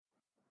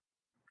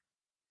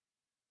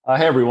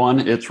Hey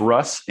everyone, it's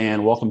Russ,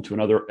 and welcome to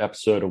another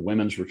episode of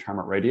Women's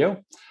Retirement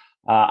Radio.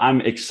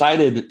 I'm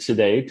excited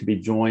today to be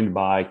joined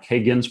by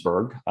Kay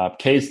Ginsburg.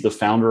 Kay is the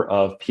founder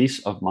of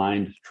Peace of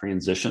Mind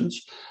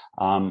Transitions.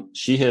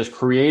 She has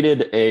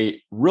created a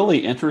really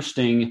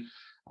interesting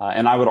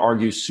and I would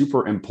argue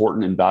super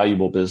important and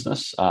valuable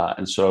business.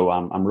 And so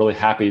I'm really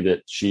happy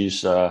that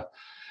she's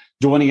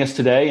joining us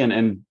today,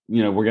 and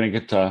we're going to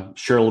get to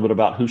share a little bit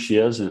about who she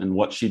is and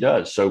what she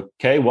does. So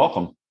Kay,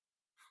 welcome.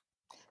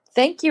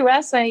 Thank you,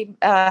 Russ. I'm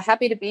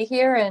happy to be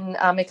here, and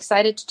I'm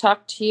excited to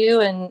talk to you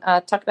and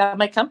talk about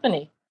my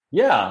company.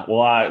 Yeah,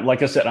 well,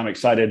 like I said, I'm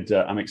excited.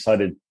 I'm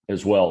excited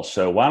as well.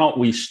 So why don't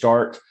we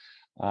start?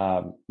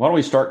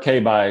 Kay,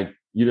 by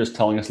you just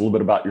telling us a little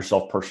bit about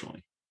yourself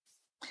personally?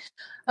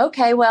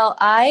 Okay, well,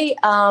 I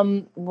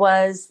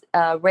was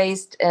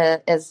raised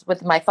as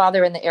with my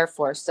father in the Air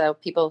Force. So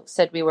people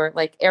said we were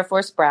like Air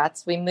Force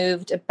brats. We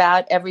moved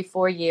about every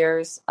 4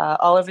 years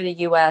all over the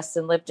U.S.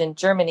 and lived in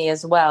Germany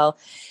as well.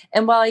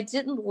 And while I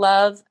didn't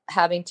love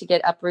having to get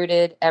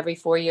uprooted every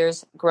 4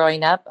 years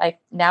growing up, I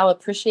now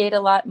appreciate a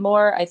lot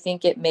more. I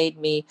think it made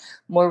me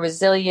more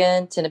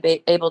resilient and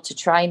able to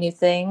try new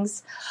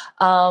things.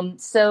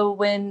 So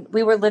when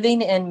we were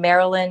living in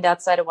Maryland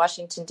outside of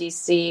Washington,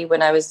 D.C.,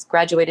 when I was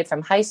graduated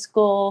from high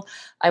school,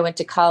 I went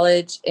to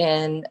college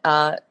in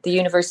the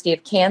University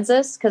of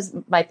Kansas because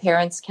my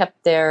parents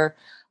kept their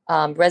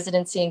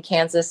residency in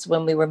Kansas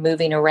when we were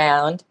moving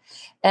around.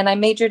 And I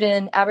majored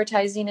in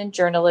advertising and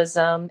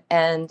journalism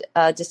and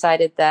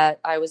decided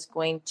that I was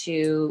going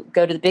to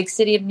go to the big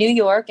city of New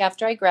York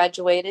after I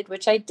graduated,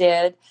 which I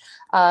did.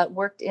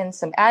 Worked in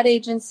some ad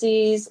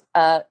agencies,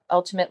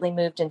 ultimately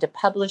moved into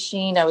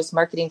publishing. I was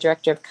marketing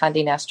director of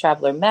Condé Nast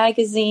Traveler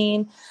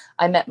magazine.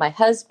 I met my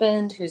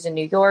husband, who's a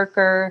New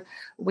Yorker.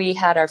 We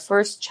had our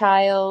first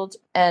child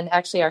and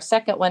actually our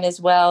second one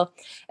as well.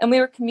 And we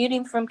were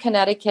commuting from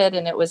Connecticut,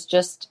 and it was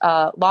just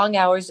long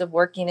hours of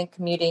working and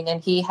commuting.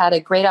 And he had a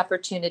great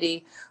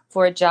opportunity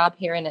for a job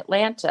here in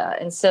Atlanta.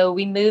 And so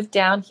we moved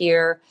down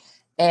here,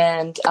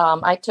 and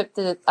I took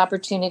the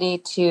opportunity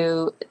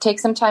to take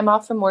some time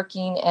off from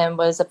working and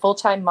was a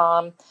full-time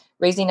mom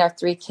raising our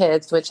three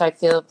kids, which I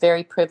feel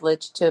very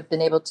privileged to have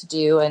been able to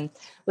do, and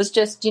was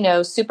just,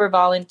 super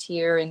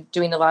volunteer and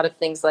doing a lot of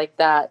things like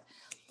that.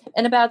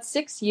 And about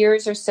 6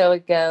 years or so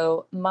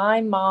ago,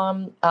 my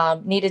mom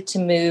needed to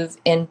move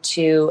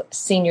into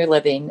senior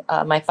living.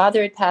 My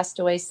father had passed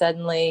away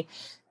suddenly.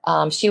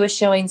 She was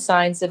showing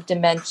signs of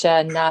dementia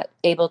and not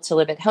able to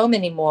live at home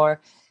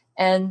anymore.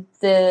 And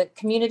the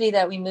community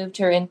that we moved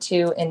her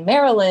into in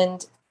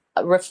Maryland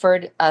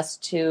referred us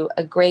to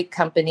a great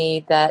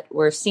company that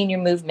were senior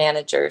move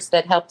managers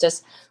that helped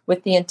us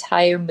with the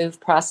entire move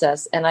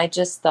process. And I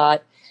just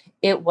thought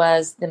it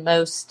was the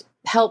most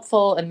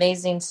helpful,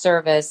 amazing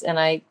service. And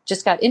I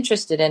just got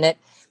interested in it,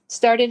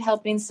 started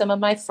helping some of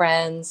my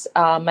friends.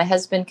 My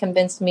husband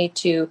convinced me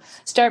to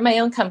start my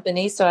own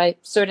company. So I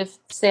sort of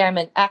say I'm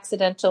an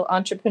accidental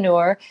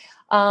entrepreneur.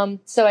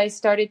 So I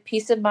started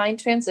Peace of Mind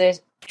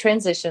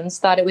Transitions,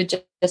 thought it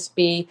would just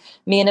be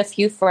me and a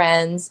few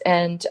friends.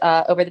 And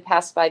over the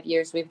past 5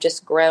 years, we've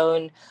just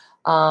grown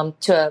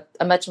to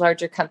a much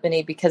larger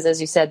company because,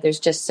 as you said, there's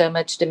just so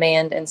much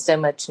demand and so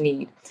much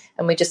need.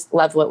 And we just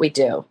love what we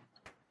do.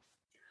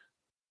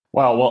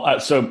 Wow. Well,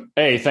 so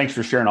thanks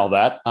for sharing all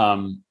that.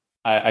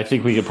 I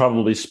think we could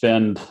probably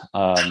spend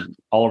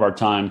all of our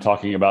time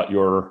talking about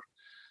your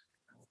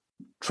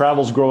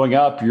travels growing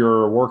up,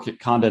 your work at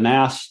Condé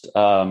Nast,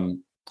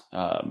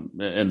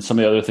 and some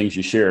of the other things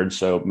you shared.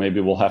 So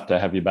maybe we'll have to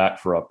have you back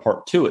for a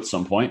part two at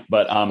some point.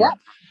 But yeah,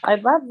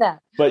 I'd love that.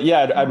 But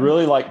yeah, I'd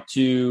really like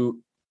to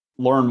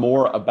learn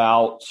more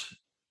about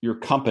your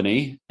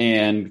company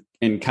and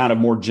kind of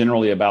more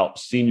generally about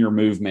senior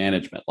move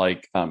management.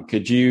 Like,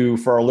 could you,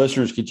 for our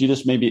listeners, could you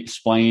just maybe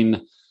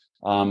explain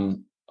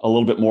a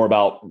little bit more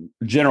about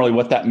generally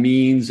what that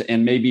means,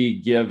 and maybe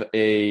give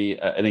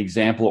an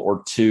example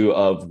or two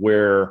of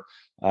where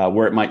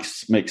it might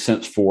make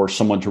sense for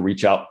someone to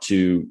reach out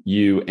to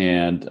you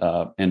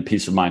and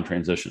Peace of Mind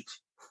Transitions?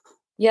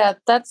 Yeah,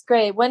 that's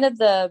great. One of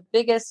the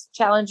biggest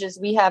challenges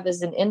we have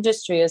as an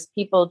industry is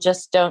people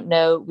just don't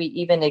know we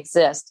even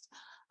exist.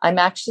 I'm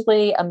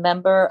actually a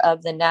member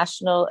of the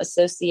National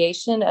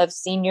Association of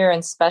Senior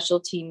and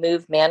Specialty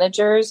Move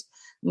Managers.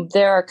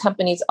 There are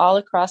companies all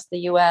across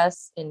the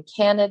US, in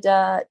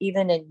Canada,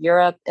 even in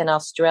Europe and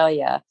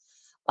Australia.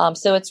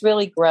 So it's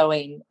really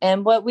growing.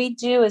 And what we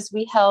do is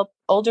we help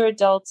older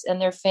adults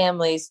and their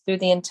families through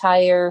the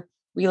entire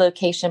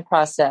relocation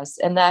process.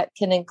 And that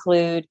can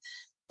include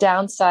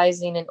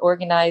downsizing and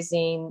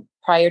organizing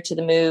prior to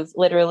the move,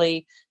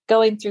 literally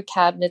going through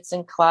cabinets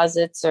and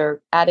closets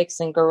or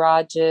attics and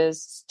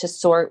garages to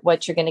sort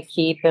what you're going to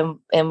keep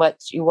and what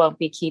you won't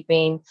be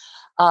keeping.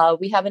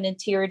 We have an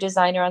interior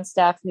designer on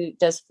staff who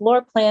does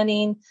floor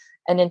planning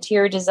and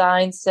interior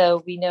design.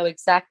 So we know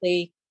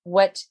exactly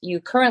what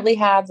you currently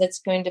have that's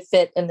going to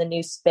fit in the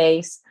new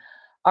space.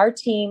 Our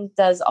team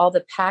does all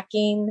the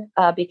packing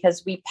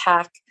because we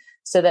pack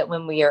so that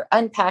when we are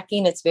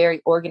unpacking, it's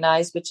very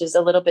organized, which is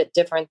a little bit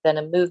different than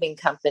a moving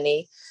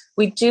company.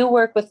 We do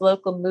work with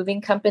local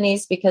moving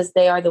companies because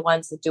they are the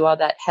ones that do all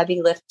that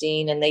heavy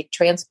lifting and they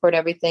transport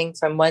everything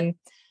from one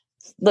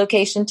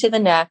location to the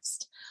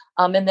next.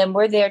 And then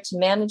we're there to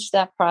manage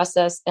that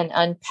process and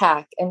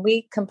unpack. And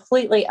we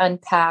completely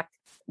unpack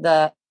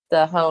the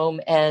home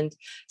and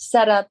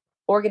set up,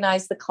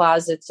 organize the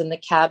closets and the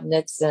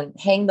cabinets and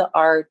hang the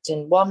art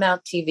and wall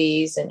mount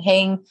TVs and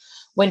hang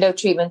window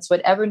treatments.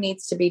 Whatever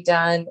needs to be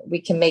done,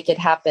 we can make it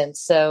happen.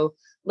 So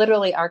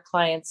literally our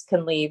clients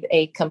can leave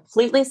a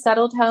completely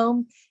settled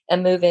home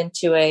and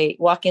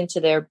walk into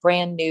their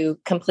brand new,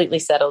 completely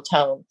settled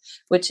home,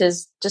 which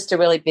is just a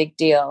really big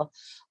deal.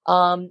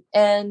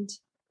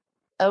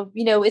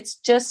 It's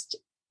just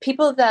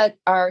people that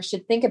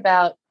should think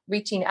about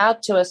reaching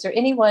out to us, or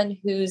anyone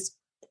who's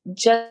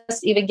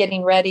just even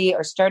getting ready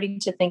or starting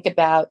to think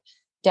about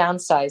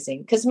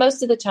downsizing. Because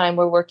most of the time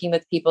we're working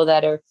with people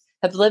that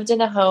have lived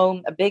in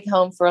a big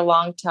home for a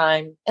long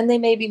time, and they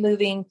may be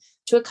moving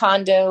to a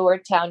condo or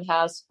a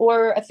townhouse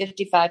or a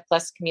 55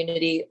 plus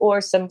community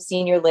or some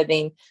senior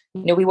living.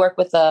 We work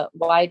with a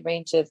wide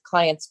range of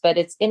clients, but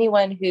it's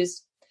anyone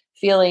who's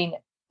feeling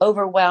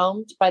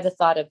overwhelmed by the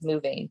thought of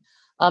moving.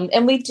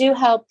 And we do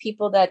help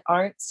people that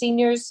aren't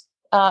seniors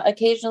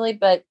occasionally,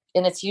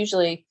 and it's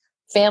usually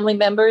family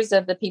members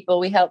of the people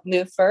we help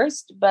move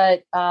first.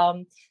 But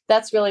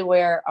that's really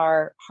where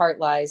our heart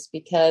lies,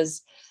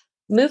 because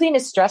moving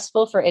is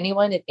stressful for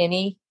anyone at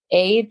any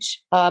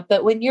age.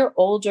 But when you're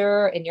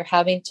older and you're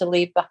having to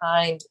leave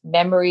behind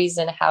memories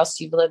in a house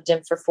you've lived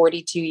in for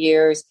 42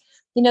 years,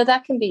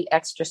 that can be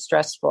extra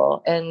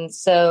stressful. And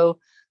so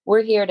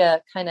we're here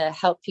to kind of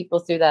help people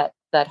through that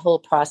whole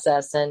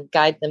process and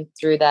guide them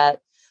through that.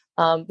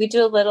 We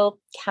do a little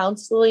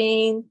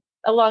counseling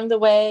along the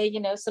way,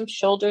 some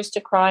shoulders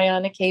to cry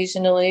on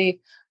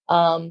occasionally.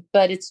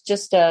 But it's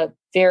just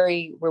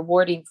very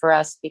rewarding for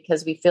us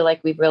because we feel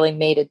like we've really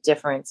made a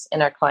difference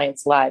in our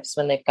clients' lives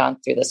when they've gone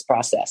through this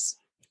process.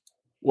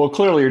 Well,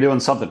 clearly you're doing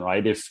something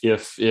right.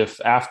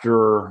 If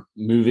after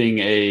moving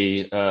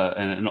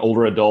an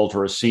older adult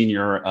or a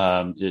senior,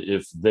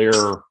 if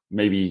they're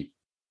maybe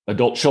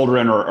adult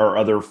children or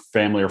other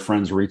family or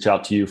friends reach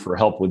out to you for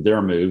help with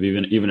their move,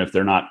 even if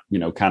they're not,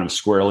 kind of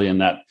squarely in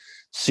that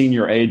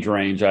senior age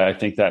range, I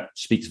think that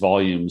speaks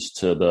volumes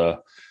to the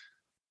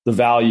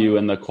value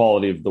and the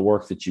quality of the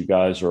work that you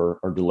guys are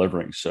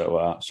delivering.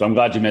 So I'm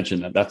glad you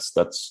mentioned that.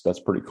 That's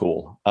pretty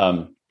cool.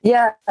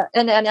 Yeah.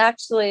 And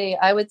actually,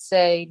 I would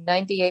say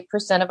 98%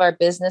 of our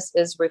business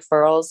is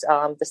referrals.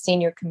 The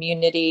senior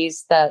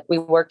communities that we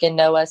work in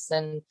know us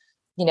and,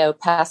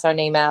 pass our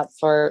name out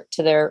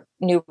to their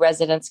new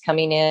residents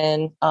coming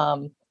in.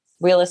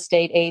 Real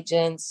estate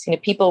agents,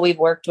 people we've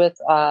worked with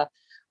are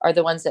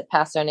the ones that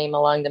pass our name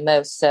along the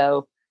most.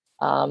 So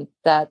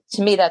that,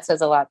 to me, that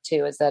says a lot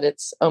too, is that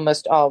it's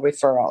almost all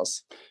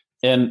referrals.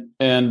 And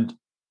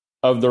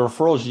of the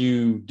referrals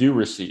you do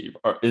receive,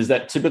 is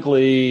that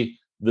typically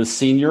the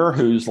senior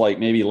who's like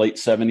maybe late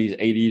 70s,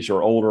 80s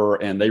or older,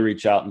 and they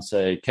reach out and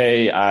say,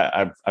 "Kay,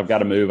 I've got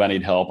to move. I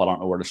need help. I don't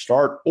know where to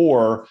start."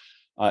 Or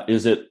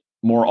is it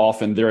more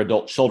often their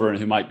adult children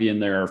who might be in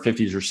their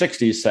 50s or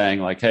 60s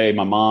saying like, "Hey,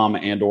 my mom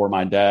and or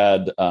my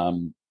dad,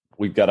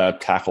 we've got to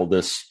tackle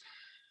this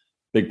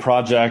big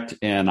project,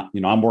 and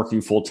I'm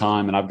working full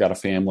time and I've got a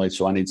family,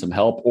 so I need some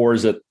help"? Or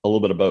is it a little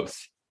bit of both?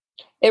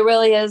 It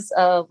really is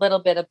a little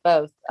bit of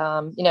both.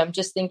 I'm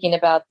just thinking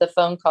about the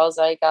phone calls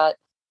I got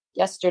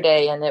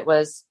yesterday, and it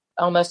was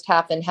almost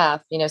half and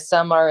half.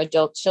 Some are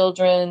adult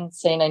children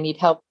saying I need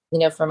help,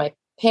 for my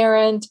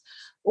parent,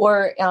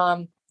 or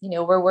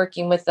we're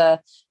working with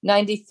a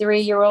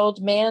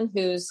 93-year-old man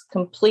who's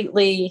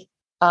completely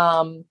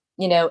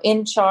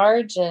in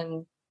charge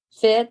and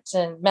fit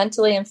and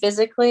mentally and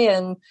physically,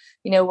 and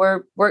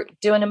we're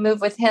doing a move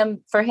with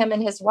him for him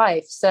and his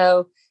wife.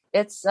 So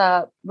it's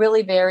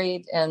really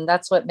varied, and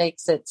that's what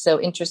makes it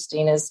so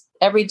interesting. Is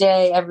every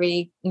day,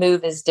 every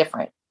move is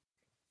different.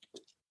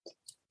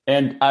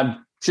 And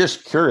I'm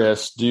just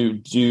curious,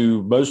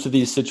 do most of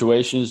these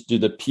situations, do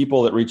the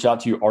people that reach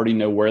out to you already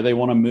know where they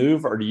want to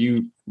move, or do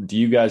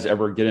you guys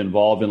ever get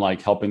involved in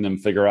like helping them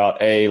figure out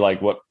like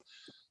what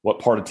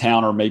part of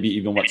town, or maybe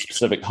even what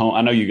specific home?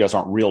 I know you guys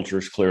aren't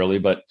realtors clearly,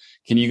 but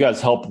can you guys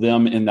help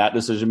them in that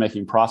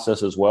decision-making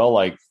process as well?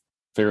 Like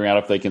figuring out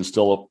if they can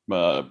still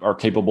are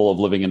capable of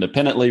living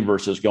independently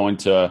versus going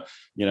to,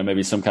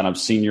 maybe some kind of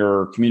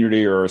senior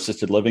community or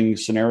assisted living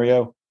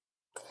scenario?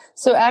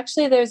 So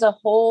actually, there's a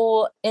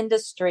whole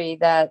industry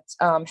that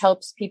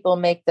helps people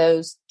make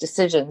those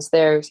decisions.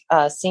 There's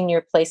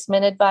senior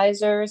placement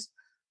advisors,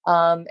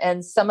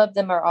 and some of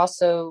them are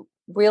also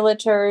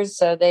realtors.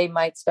 So they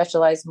might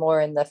specialize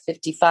more in the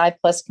 55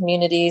 plus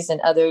communities,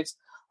 and others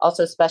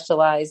also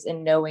specialize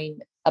in knowing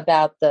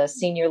about the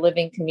senior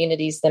living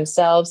communities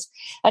themselves.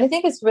 And I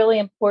think it's really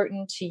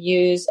important to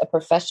use a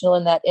professional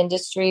in that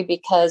industry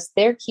because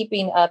they're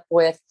keeping up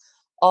with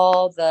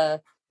all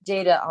the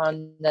data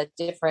on the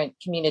different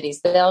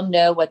communities. They'll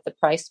know what the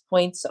price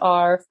points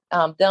are.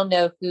 They'll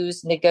know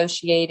who's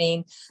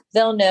negotiating.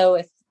 They'll know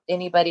if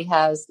anybody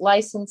has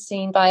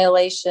licensing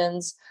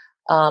violations,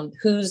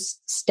 whose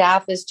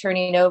staff is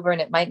turning over,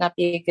 and it might not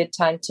be a good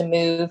time to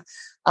move.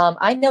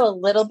 I know a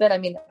little bit. I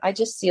mean, I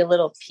just see a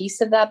little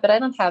piece of that, but I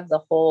don't have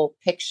the whole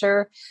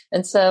picture.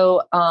 And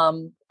so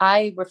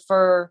I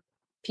refer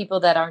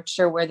people that aren't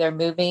sure where they're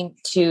moving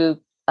to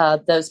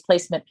those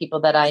placement people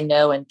that I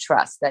know and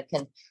trust that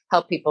can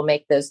help people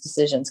make those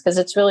decisions, because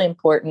it's really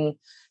important.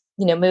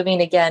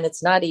 Moving, again,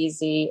 it's not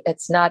easy.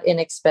 It's not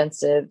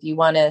inexpensive. You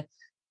want to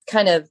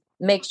kind of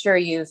make sure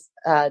you've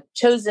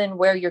chosen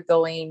where you're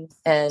going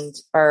and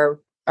are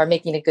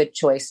making a good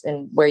choice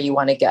in where you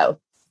want to go.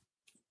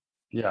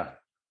 Yeah,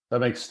 that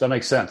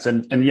makes sense.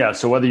 And yeah,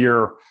 so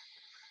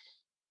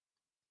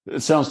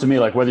it sounds to me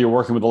like whether you're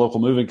working with a local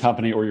moving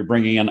company or you're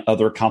bringing in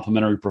other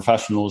complementary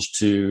professionals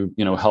to,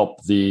 help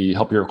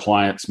your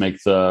clients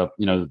make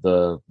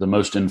the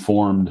most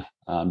informed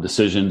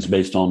decisions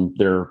based on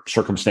their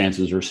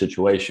circumstances or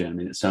situation. I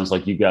mean, it sounds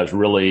like you guys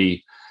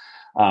really,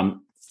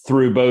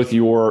 through both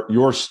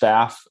your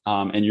staff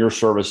and your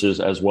services,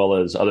 as well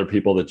as other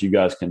people that you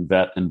guys can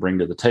vet and bring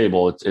to the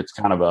table, it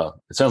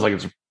sounds like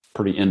it's a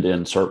pretty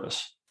end-to-end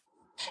service.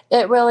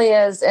 It really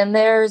is. And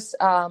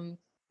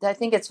I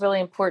think it's really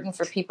important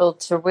for people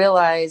to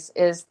realize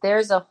is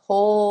there's a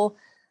whole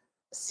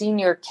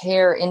senior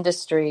care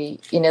industry,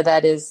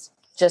 that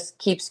just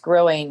keeps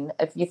growing.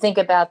 If you think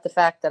about the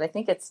fact that I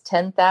think it's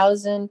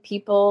 10,000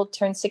 people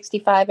turn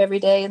 65 every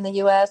day in the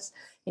U.S.,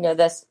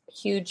 this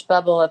huge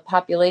bubble of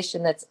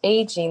population that's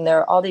aging, there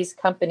are all these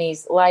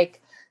companies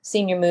like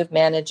senior move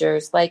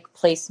managers, like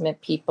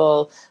placement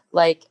people,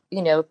 like,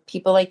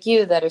 people like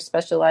you that are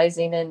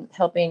specializing in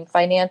helping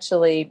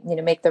financially,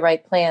 make the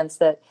right plans.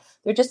 That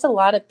there are just a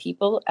lot of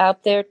people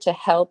out there to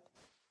help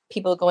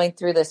people going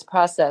through this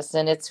process.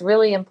 And it's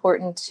really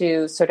important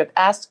to sort of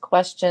ask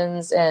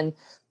questions. And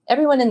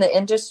everyone in the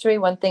industry,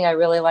 one thing I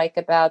really like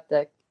about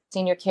the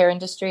senior care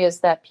industry is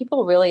that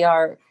people really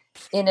are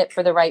in it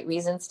for the right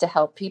reasons to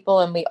help people.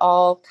 And we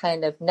all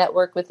kind of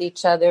network with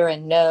each other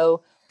and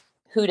know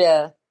who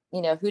to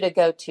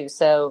go to.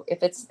 So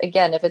if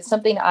it's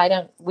something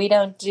we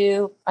don't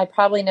do, I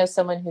probably know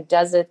someone who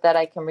does it that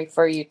I can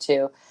refer you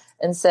to.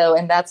 And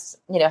that's,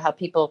 how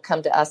people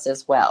come to us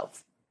as well.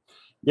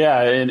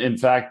 Yeah. And in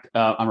fact,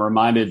 I'm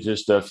reminded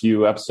just a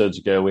few episodes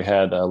ago, we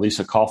had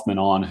Lisa Kaufman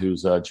on,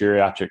 who's a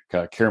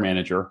geriatric care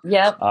manager.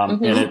 Yeah.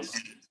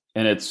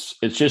 And it's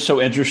just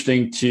so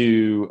interesting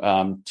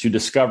to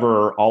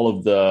discover all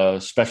of the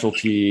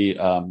specialty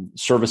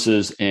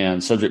services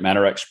and subject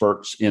matter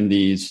experts in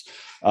these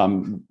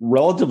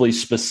relatively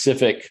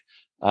specific,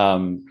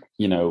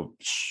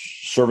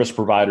 service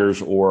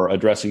providers or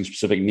addressing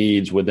specific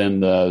needs within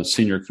the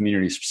senior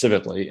community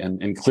specifically.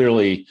 And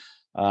clearly,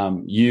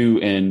 you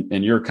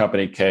and your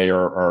company, Kay,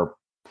 are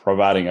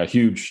providing a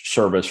huge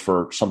service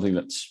for something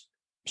that's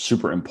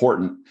super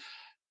important.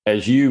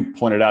 As you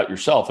pointed out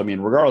yourself, I mean,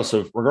 regardless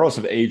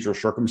of age or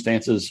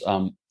circumstances,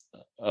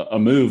 a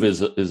move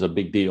is a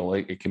big deal.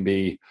 It can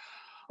be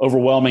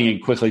overwhelming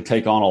and quickly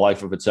take on a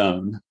life of its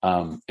own.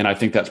 And I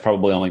think that's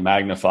probably only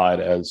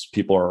magnified as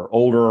people are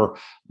older.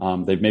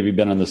 They've maybe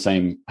been in the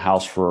same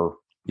house for,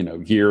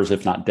 years,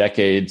 if not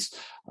decades.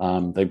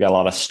 They've got a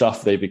lot of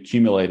stuff they've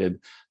accumulated.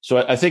 So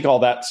I think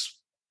I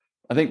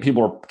think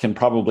people can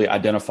probably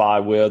identify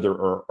with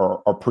or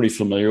are pretty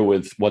familiar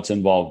with what's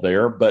involved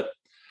there. But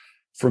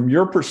from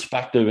your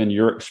perspective and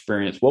your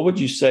experience, what would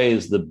you say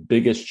is the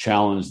biggest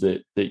challenge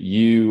that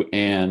you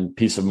and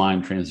Peace of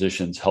Mind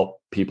Transitions help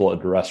people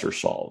address or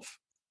solve?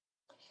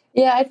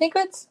 Yeah, I think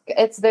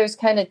there's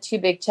kind of two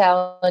big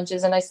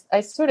challenges, and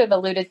I sort of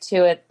alluded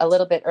to it a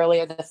little bit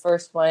earlier, the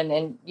first one,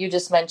 and you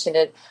just mentioned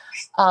it.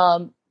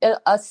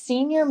 A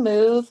senior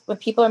move, when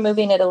people are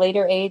moving at a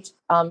later age,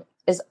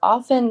 is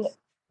often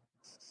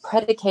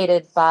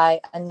predicated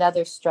by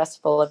another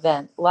stressful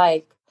event,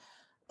 like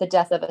the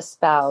death of a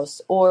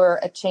spouse or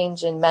a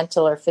change in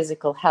mental or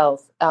physical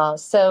health.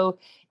 So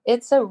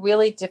it's a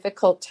really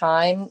difficult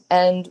time.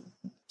 And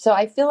so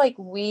I feel like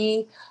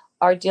we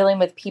are dealing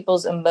with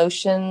people's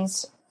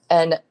emotions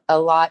and a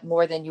lot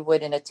more than you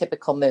would in a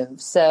typical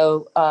move.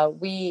 So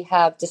we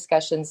have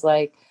discussions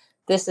like,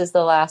 this is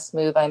the last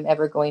move I'm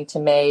ever going to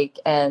make.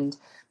 And,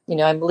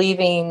 I'm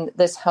leaving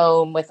this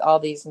home with all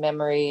these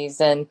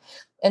memories. And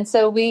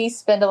so we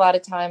spend a lot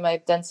of time.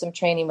 I've done some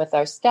training with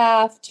our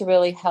staff to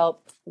really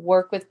help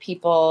work with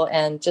people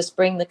and just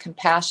bring the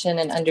compassion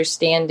and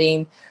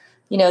understanding,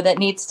 that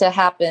needs to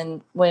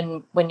happen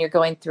when you're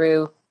going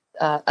through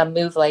a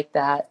move like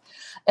that.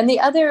 And the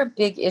other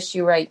big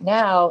issue right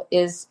now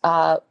is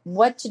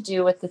what to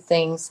do with the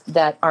things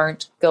that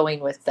aren't going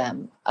with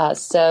them.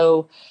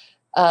 So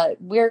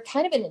we're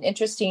kind of in an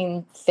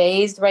interesting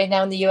phase right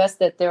now in the U.S.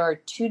 that there are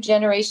two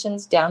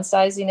generations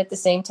downsizing at the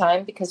same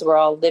time because we're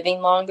all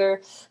living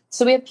longer.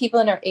 So we have people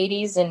in our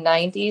 80s and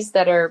 90s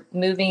that are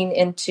moving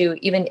into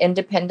even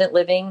independent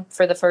living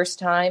for the first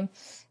time.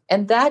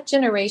 And that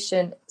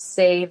generation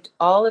saved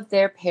all of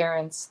their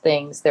parents'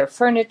 things, their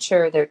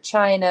furniture, their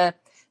china.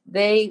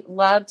 They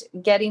loved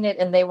getting it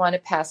and they want to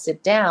pass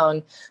it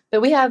down.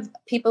 But we have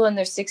people in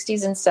their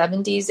 60s and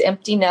 70s,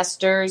 empty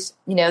nesters.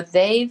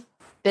 They've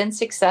been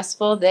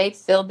successful. They've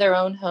filled their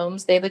own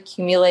homes. They've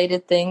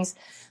accumulated things.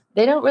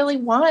 They don't really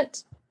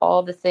want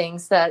all the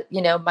things that,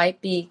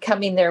 might be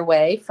coming their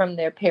way from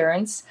their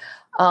parents.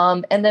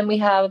 And then we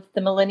have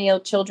the millennial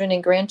children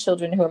and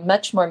grandchildren who are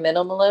much more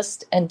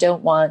minimalist and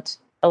don't want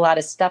a lot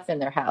of stuff in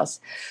their house.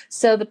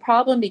 So the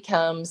problem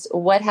becomes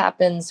what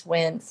happens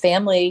when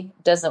family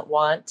doesn't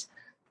want,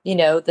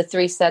 the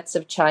 3 sets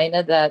of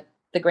china that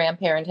the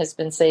grandparent has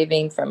been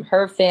saving from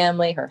her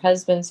family, her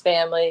husband's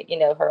family,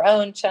 her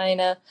own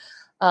china.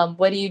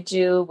 What do you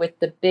do with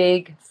the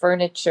big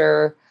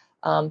furniture,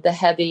 the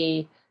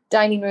heavy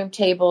dining room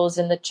tables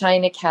and the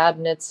china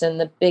cabinets and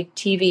the big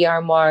TV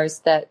armoires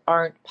that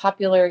aren't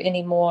popular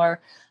anymore?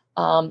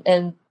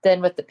 And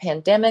then with the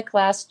pandemic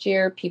last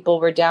year, people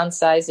were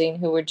downsizing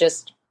who were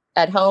just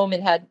at home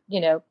and had,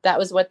 that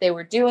was what they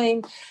were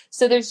doing.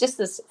 So there's just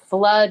this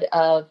flood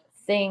of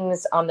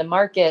things on the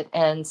market.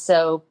 And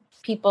so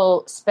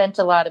people spent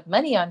a lot of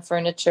money on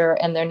furniture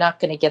and they're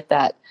not going to get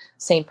that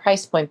same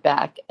price point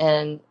back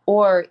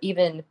or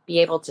even be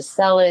able to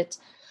sell it.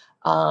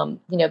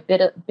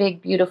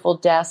 Big, beautiful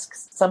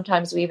desks.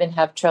 Sometimes we even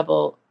have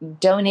trouble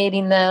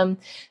donating them.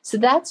 So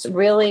that's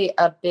really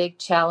a big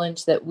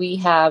challenge that we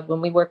have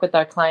when we work with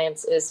our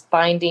clients is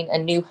finding a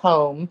new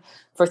home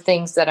for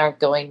things that aren't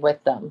going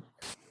with them.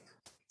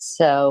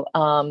 So,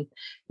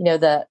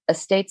 the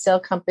estate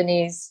sale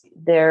companies,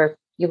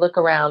 you look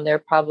around, there are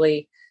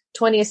probably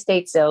 20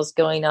 estate sales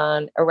going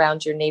on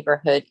around your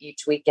neighborhood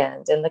each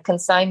weekend. And the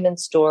consignment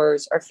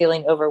stores are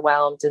feeling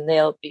overwhelmed and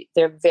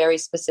they're very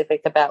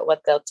specific about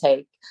what they'll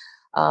take.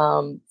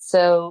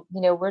 So,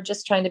 we're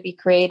just trying to be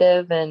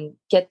creative and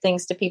get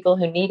things to people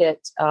who need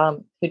it,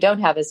 who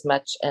don't have as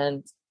much,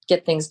 and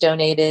get things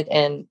donated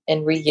and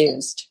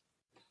reused.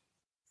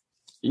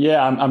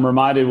 Yeah, I'm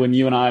reminded when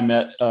you and I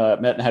met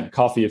and had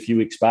coffee a few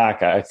weeks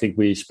back, I think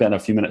we spent a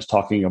few minutes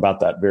talking about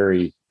that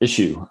very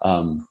issue.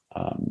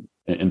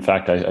 In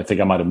fact, I think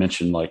I might have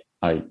mentioned,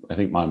 I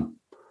think my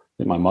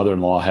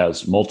mother-in-law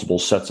has multiple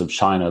sets of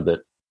china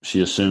that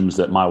she assumes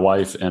that my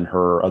wife and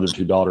her other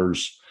 2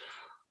 daughters,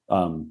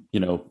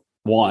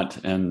 want,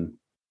 and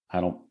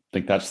I don't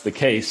think that's the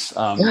case.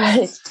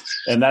 Right.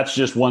 And that's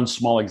just one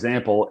small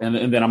example.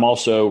 And then I'm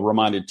also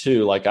reminded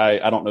too,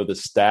 I don't know the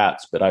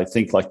stats, but I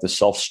think the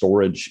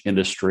self-storage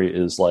industry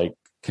is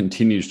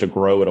continues to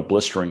grow at a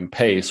blistering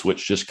pace,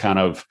 which just kind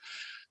of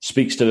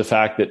speaks to the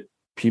fact that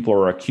people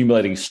are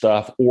accumulating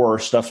stuff or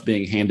stuff's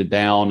being handed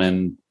down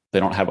and they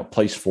don't have a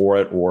place for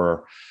it.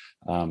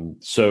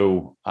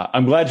 So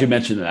I'm glad you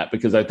mentioned that,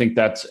 because I think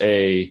that's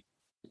a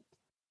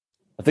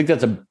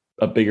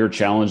bigger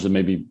challenge than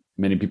maybe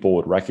many people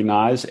would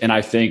recognize. And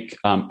I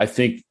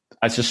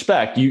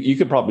suspect you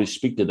could probably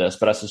speak to this,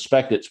 but I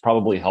suspect it's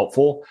probably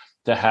helpful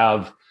to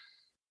have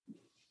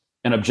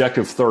an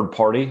objective third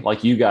party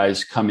like you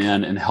guys come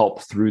in and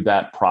help through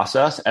that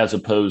process, as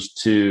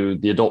opposed to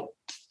the adult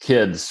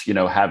kids,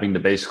 having to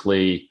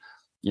basically,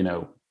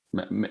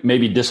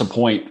 maybe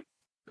disappoint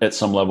at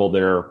some level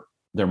their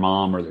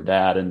mom or their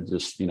dad, and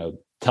just,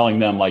 telling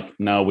them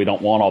no, we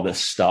don't want all this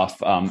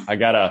stuff. I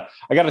gotta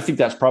think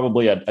that's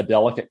probably a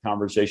delicate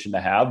conversation to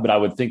have, but I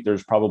would think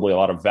there's probably a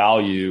lot of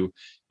value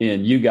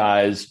in you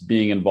guys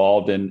being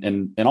involved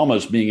and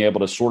almost being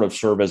able to sort of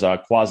serve as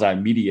a quasi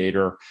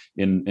mediator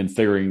in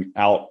figuring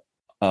all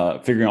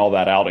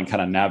that out and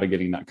kind of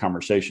navigating that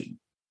conversation.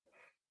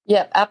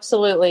 Yeah,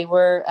 absolutely.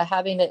 We're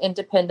having an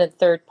independent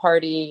third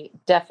party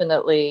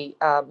definitely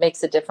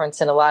makes a difference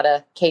in a lot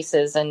of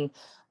cases. And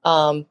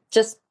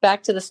just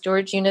back to the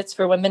storage units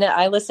for 1 minute.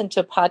 I listened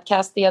to a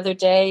podcast the other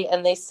day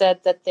and they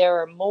said that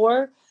there are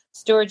more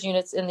storage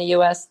units in the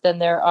US than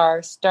there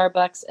are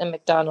Starbucks and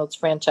McDonald's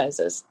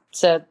franchises.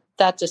 So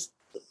that just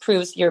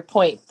proves your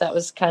point. That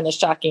was kind of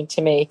shocking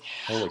to me.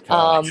 Holy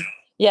cow.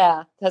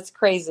 Yeah, that's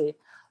crazy.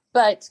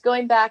 But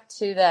going back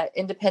to that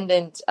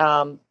independent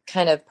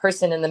kind of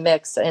person in the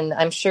mix, and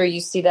I'm sure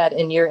you see that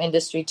in your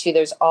industry too,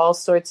 there's all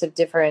sorts of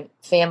different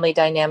family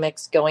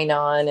dynamics going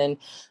on, and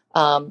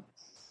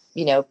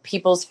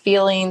people's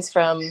feelings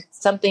from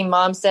something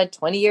mom said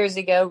 20 years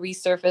ago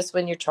resurface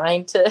when you're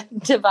trying to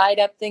divide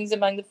up things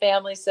among the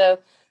family. So,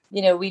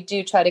 we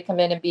do try to come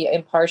in and be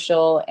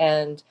impartial,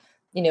 and,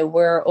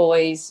 we're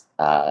always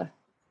on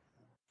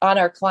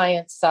our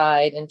client's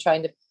side and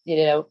trying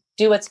to,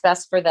 do what's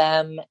best for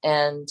them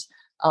and,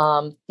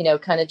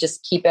 kind of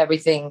just keep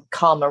everything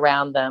calm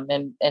around them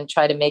and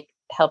try to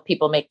help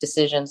people make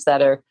decisions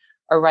that are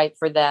right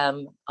for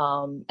them.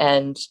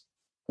 And,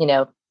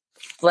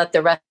 let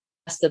the rest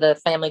of the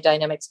family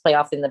dynamics play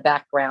off in the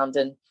background,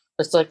 and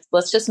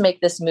let's just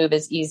make this move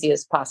as easy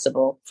as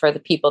possible for the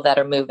people that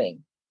are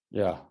moving.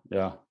 Yeah.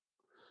 Yeah.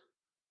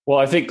 Well,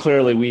 I think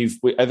clearly we've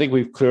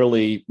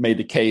clearly made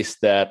the case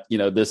that,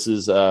 this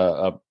is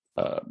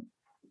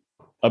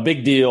a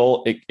big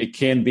deal. It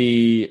can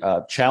be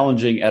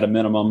challenging at a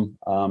minimum,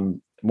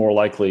 more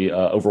likely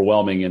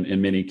overwhelming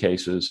in many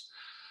cases.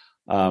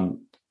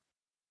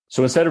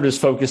 So instead of just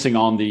focusing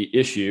on the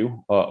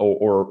issue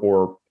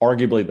or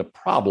arguably the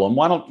problem,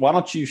 why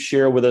don't you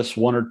share with us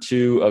one or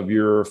two of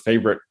your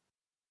favorite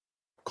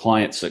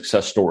client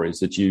success stories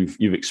that you've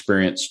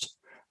experienced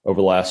over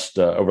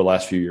the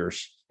last few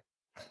years?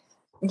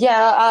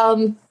 Yeah,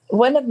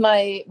 one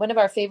of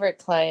our favorite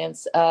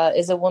clients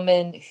is a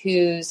woman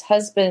whose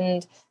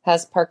husband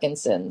has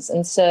Parkinson's,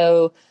 and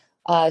so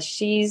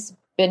she's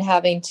been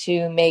having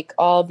to make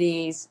all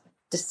these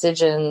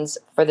decisions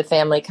for the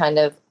family kind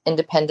of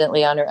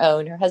independently on her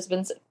own. Her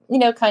husband's,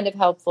 kind of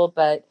helpful,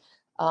 but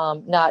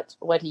not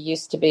what he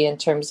used to be in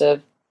terms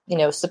of,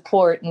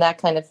 support and that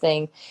kind of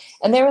thing.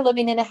 And they were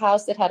living in a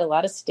house that had a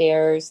lot of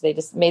stairs. They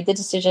just made the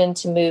decision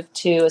to move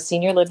to a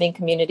senior living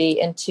community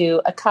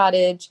into a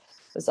cottage.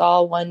 It was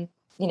all one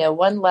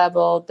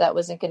level. That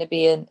wasn't going to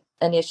be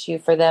an issue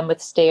for them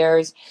with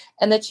stairs,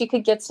 and that she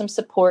could get some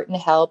support and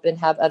help and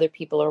have other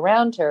people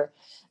around her.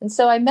 And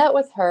so I met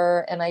with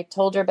her and I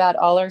told her about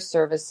all our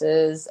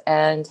services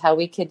and how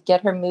we could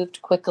get her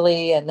moved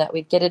quickly and that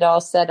we'd get it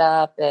all set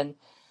up and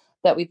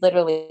that we'd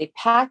literally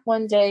pack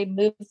one day,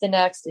 move the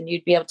next, and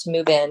you'd be able to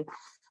move in.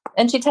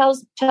 And she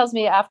tells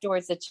me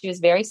afterwards that she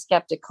was very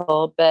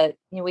skeptical, but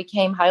we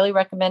came highly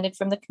recommended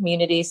from the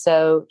community.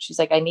 So she's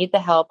like, I need the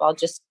help. I'll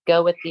just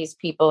go with these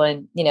people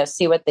and,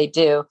 see what they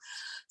do.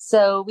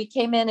 So we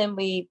came in and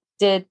we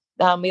did,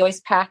 we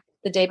always pack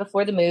the day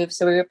before the move.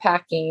 So we were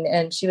packing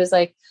and she was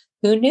like,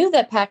 who knew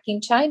that packing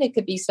china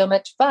could be so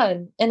much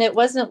fun? And it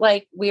wasn't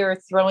like we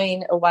were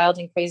throwing a wild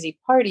and crazy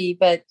party,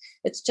 but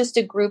it's just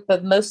a group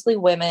of mostly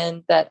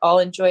women that all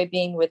enjoy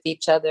being with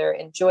each other,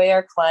 enjoy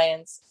our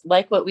clients,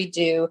 like what we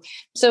do.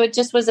 So it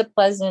just was a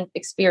pleasant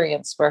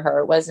experience for her.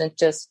 It wasn't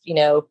just,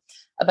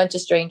 a bunch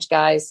of strange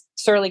guys,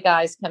 surly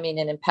guys coming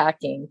in and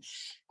packing.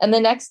 And the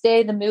next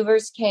day, the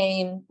movers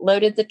came,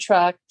 loaded the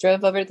truck,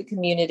 drove over to the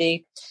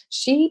community.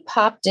 She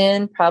popped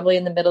in probably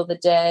in the middle of the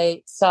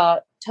day, saw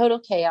total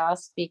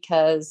chaos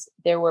because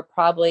there were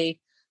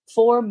probably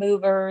 4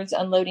 movers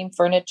unloading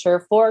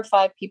furniture, 4 or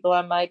 5 people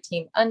on my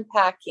team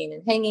unpacking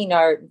and hanging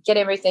art, get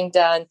everything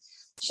done.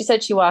 She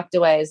said she walked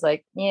away. It's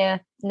like, yeah,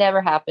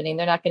 never happening.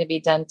 They're not going to be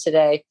done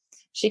today.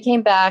 She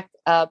came back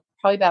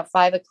probably about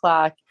 5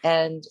 o'clock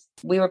and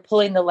we were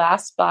pulling the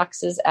last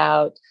boxes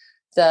out,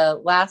 the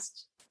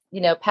last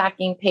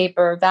packing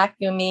paper,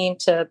 vacuuming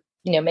to,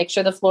 make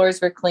sure the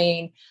floors were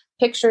clean.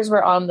 Pictures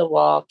were on the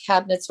wall.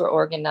 Cabinets were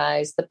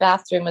organized. The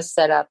bathroom was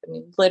set up. I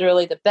mean,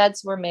 literally the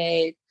beds were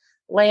made,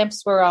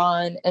 lamps were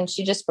on, and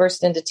she just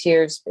burst into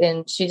tears.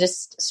 And she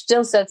just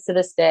still says to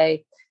this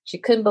day, she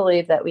couldn't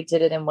believe that we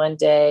did it in one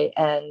day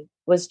and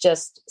was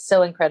just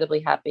so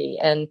incredibly happy.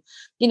 And,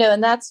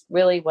 and that's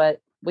really what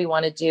we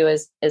want to do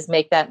is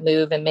make that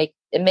move and make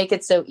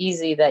it so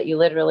easy that you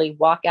literally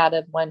walk out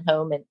of one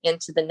home and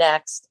into the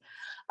next.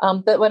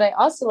 But what I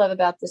also love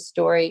about this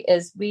story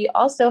is we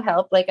also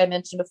help, like I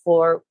mentioned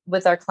before,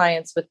 with our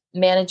clients with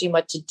managing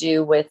what to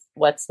do with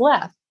what's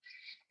left.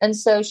 And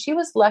so she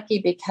was lucky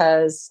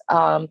because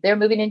they're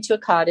moving into a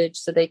cottage.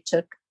 So they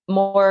took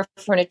more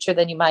furniture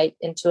than you might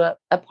into an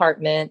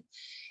apartment.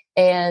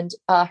 And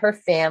her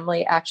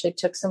family actually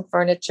took some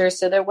furniture.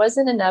 So there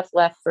wasn't enough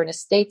left for an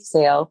estate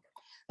sale.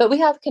 But we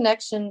have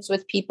connections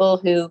with people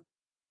who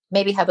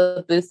maybe have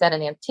a booth at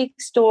an antique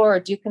store or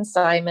do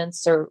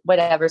consignments or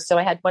whatever. So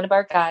I had one of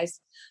our guys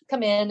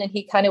come in and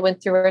he kind of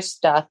went through our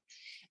stuff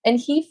and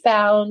he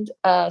found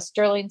a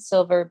sterling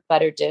silver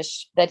butter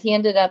dish that he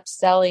ended up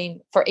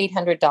selling for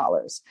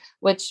 $800,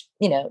 which,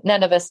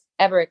 none of us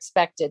ever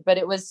expected, but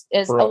it was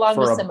along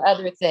with some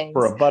other things.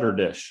 For a butter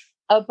dish.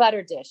 A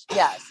butter dish.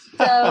 Yes.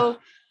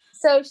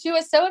 So she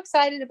was so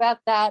excited about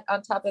that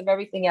on top of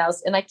everything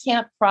else. And I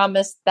can't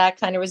promise that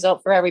kind of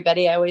result for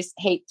everybody. I always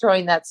hate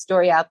throwing that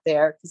story out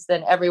there because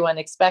then everyone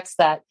expects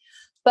that.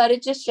 But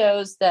it just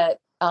shows that,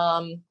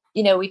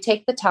 we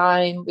take the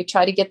time, we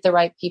try to get the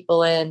right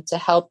people in to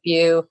help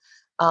you.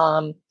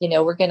 We're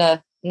going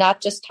to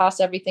not just toss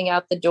everything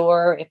out the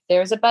door. If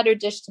there's a butter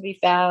dish to be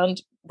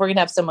found, we're going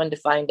to have someone to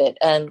find it.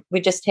 And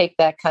we just take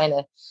that kind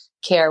of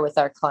care with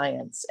our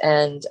clients.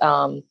 And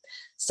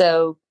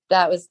so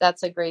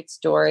that's a great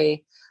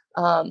story.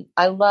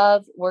 I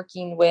love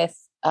working with,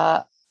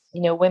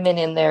 women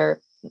in their,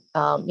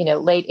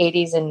 late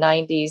 80s and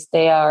 90s.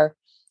 They are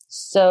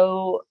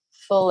so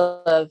full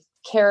of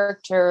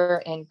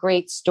character and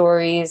great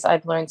stories.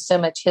 I've learned so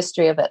much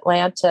history of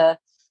Atlanta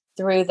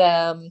through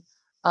them.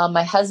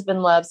 My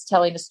husband loves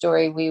telling a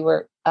story. We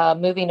were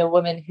moving a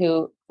woman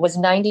who was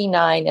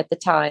 99 at the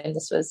time.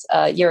 This was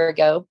a year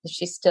ago.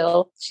 She's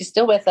still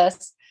with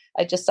us.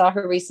 I just saw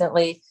her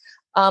recently.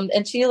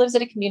 And she lives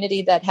in a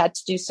community that had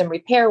to do some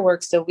repair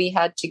work. So we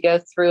had to go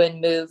through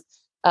and move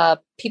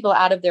people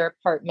out of their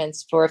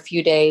apartments for a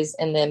few days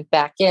and then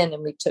back in.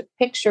 And we took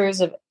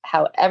pictures of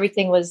how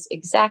everything was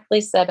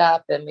exactly set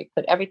up and we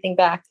put everything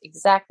back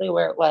exactly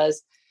where it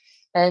was.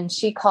 And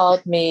she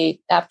called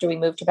me after we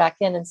moved her back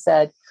in and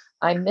said,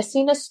 I'm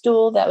missing a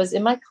stool that was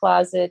in my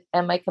closet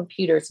and my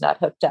computer's not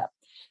hooked up.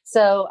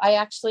 So I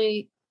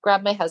actually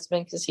grabbed my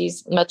husband because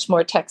he's much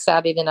more tech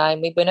savvy than I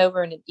am. We went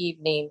over in an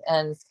evening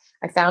and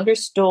I found her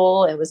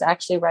stool. It was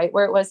actually right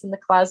where it was in the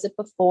closet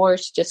before.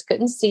 She just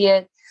couldn't see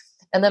it.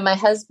 And then my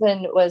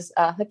husband was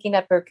hooking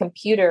up her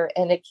computer,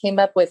 and it came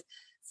up with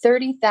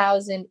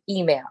 30,000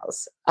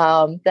 emails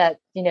that,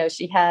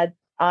 she had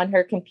on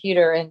her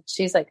computer. And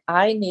she's like,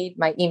 I need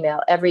my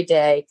email every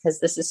day because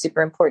this is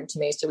super important to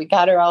me. So we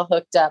got her all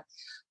hooked up.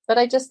 But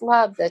I just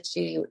love that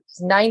she's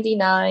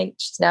 99,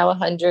 she's now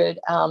 100,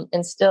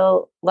 and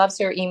still loves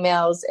her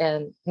emails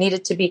and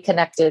needed to be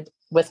connected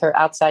with her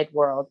outside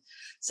world.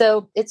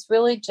 So it's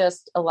really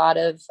just a lot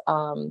of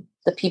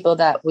the people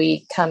that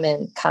we come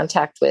in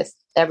contact with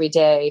every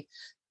day.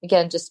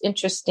 Again, just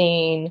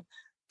interesting,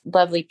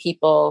 lovely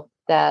people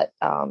that,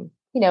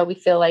 we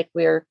feel like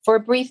we're, for a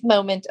brief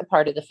moment, a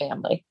part of the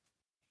family.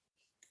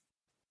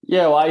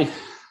 Yeah, well,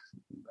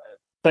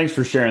 thanks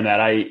for sharing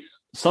that.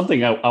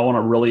 Something I want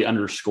to really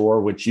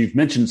underscore, which you've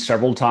mentioned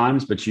several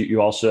times, but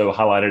you also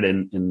highlighted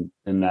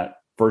in that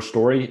first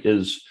story,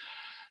 is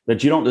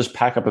that you don't just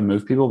pack up and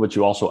move people, but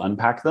you also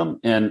unpack them.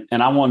 And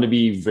I want to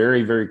be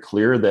very, very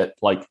clear that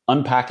like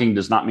unpacking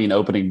does not mean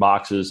opening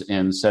boxes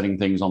and setting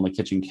things on the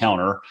kitchen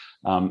counter.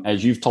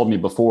 As you've told me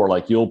before,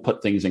 like you'll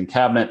put things in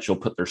cabinets, you'll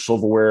put their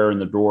silverware in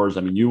the drawers.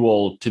 I mean, you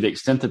will, to the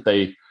extent that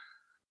they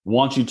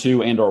want you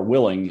to and are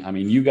willing, I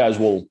mean, you guys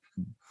will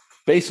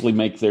basically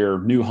make their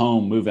new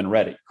home move-in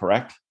ready,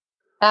 correct?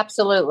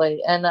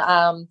 Absolutely. And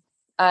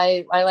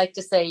I like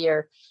to say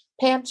your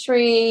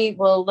pantry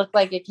will look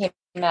like it came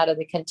out of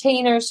the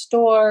Container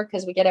Store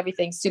because we get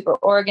everything super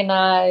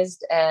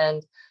organized.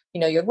 And,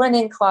 your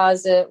linen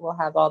closet will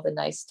have all the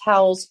nice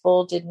towels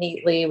folded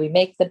neatly. We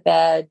make the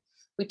bed.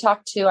 We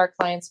talk to our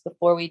clients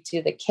before we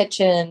do the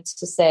kitchen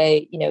to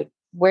say,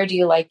 where do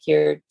you like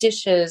your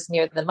dishes,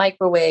 near the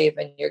microwave,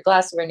 and your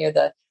glassware near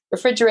the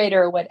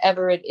refrigerator, or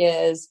whatever it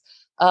is.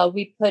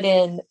 We put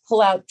in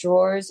pull-out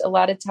drawers a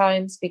lot of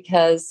times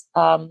because,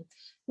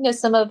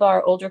 some of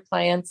our older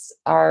clients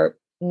are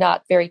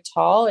not very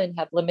tall and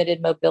have limited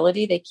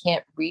mobility. They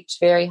can't reach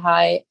very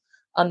high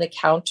on the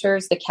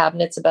counters, the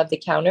cabinets above the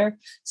counter.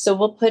 So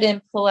we'll put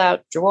in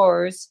pull-out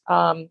drawers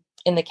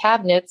in the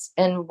cabinets.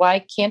 And why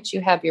can't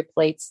you have your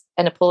plates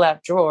in a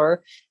pull-out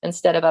drawer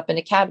instead of up in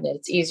a cabinet?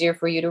 It's easier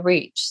for you to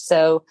reach.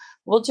 So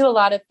we'll do a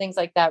lot of things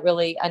like that,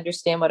 really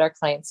understand what our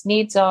clients'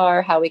 needs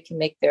are, how we can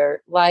make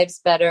their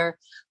lives better.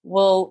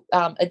 We'll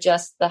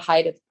adjust the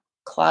height of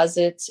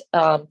closet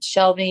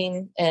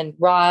shelving and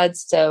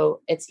rods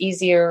so it's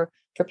easier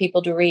for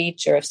people to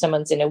reach, or if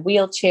someone's in a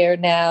wheelchair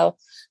now.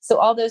 So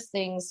all those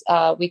things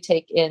we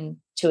take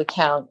into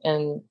account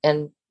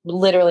and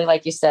literally,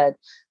 like you said,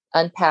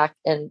 unpack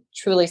and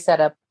truly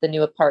set up the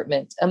new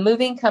apartment. A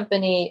moving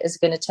company is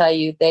going to tell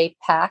you they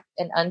pack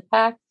and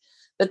unpack,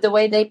 but the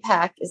way they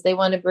pack is they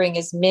want to bring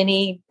as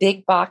many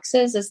big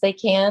boxes as they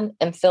can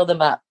and fill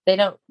them up. They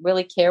don't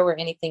really care where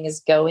anything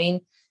is going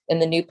in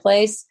the new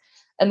place.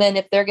 And then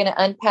if they're going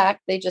to unpack,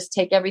 they just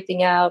take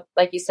everything out,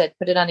 like you said,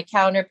 put it on a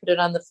counter, put it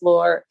on the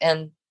floor,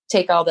 and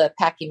take all the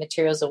packing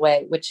materials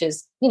away, which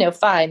is,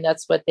 fine.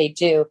 That's what they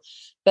do.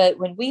 But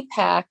when we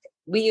pack,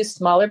 we use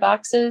smaller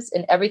boxes,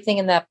 and everything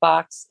in that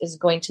box is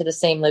going to the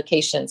same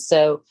location.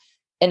 So,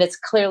 and it's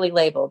clearly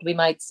labeled. We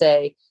might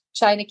say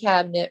china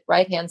cabinet,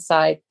 right-hand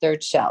side,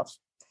 third shelf.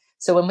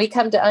 So when we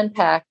come to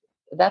unpack,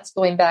 that's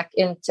going back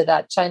into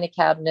that china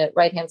cabinet,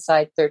 right-hand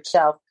side, third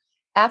shelf.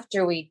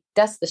 After we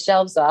dust the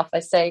shelves off,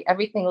 I say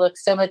everything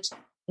looks so much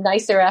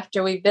nicer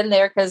after we've been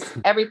there because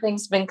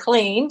everything's been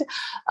cleaned.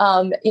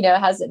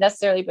 Hasn't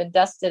necessarily been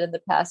dusted in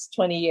the past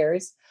 20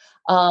 years.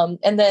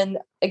 And then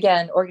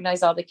again,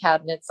 organize all the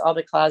cabinets, all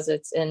the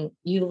closets, and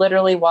you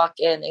literally walk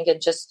in and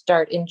can just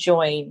start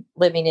enjoying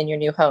living in your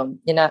new home.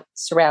 You're not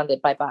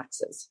surrounded by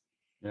boxes.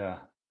 Yeah.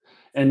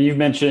 And you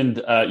mentioned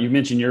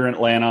you're in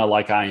Atlanta,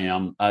 like I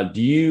am.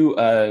 Do you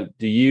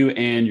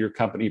and your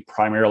company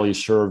primarily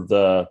serve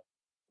the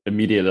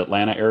immediate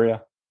Atlanta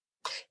area?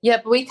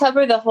 Yep, we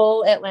cover the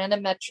whole Atlanta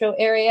metro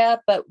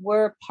area, but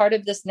we're part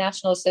of this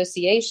national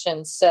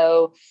association.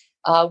 So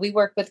we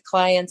work with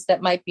clients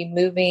that might be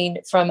moving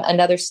from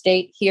another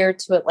state here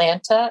to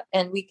Atlanta,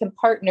 and we can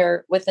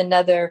partner with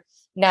another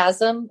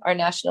NASM, our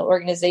national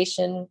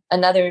organization,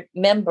 another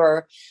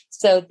member,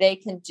 so they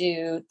can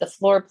do the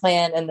floor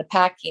plan and the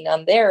packing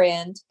on their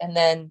end. And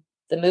then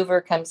the mover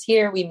comes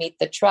here, we meet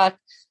the truck,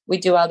 we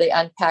do all the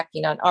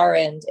unpacking on our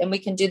end. And we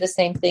can do the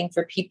same thing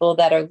for people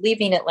that are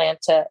leaving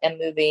Atlanta and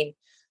moving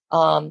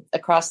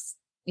across,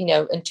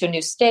 into a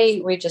new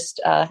state. We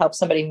just help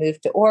somebody move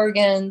to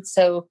Oregon.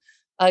 So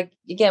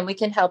again, we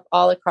can help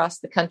all across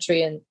the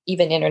country and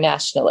even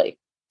internationally.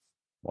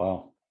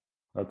 Wow.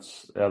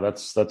 That's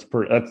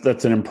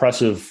an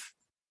impressive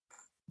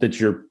that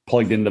you're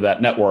plugged into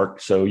that network.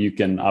 So you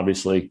can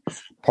obviously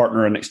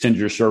partner and extend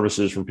your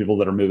services for people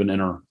that are moving in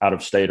or out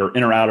of state or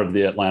in or out of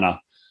the Atlanta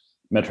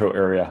metro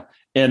area.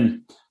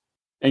 And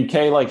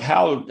Kay, like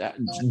how,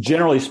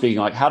 generally speaking,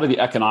 like how do the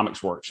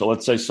economics work? So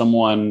let's say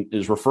someone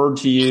is referred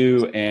to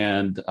you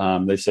and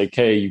they say,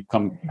 Kay, you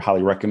come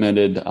highly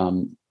recommended. I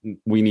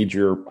need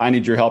your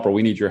help, or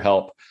we need your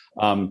help.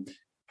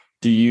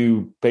 Do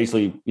you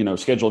basically,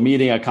 schedule a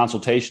meeting, a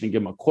consultation, and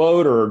give them a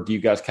quote, or do you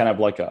guys kind of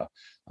like a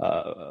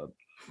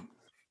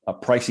a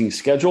pricing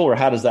schedule, or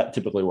how does that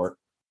typically work?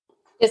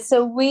 Yeah,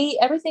 so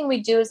everything we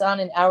do is on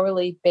an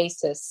hourly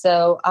basis.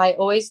 So I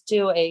always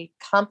do a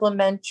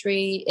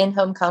complimentary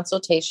in-home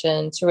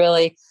consultation to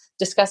really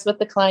discuss what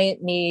the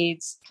client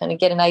needs, kind of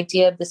get an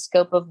idea of the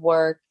scope of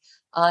work.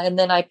 And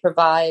then I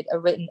provide a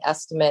written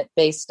estimate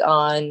based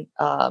on,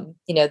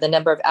 the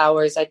number of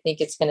hours I think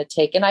it's going to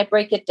take. And I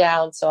break it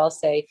down. So I'll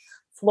say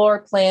floor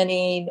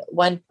planning,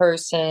 one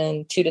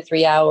person, 2 to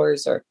 3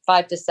 hours, or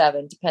 5 to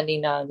 7,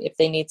 depending on if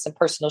they need some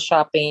personal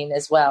shopping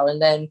as well. And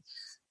then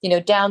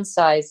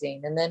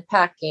downsizing, and then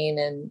packing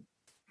and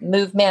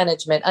move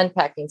management,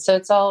 unpacking. So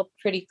it's all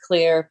pretty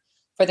clear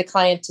for the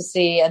client to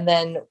see. And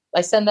then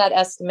I send that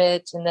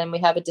estimate, and then we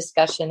have a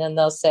discussion, and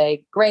they'll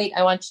say, great,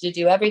 I want you to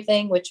do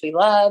everything, which we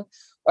love.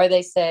 Or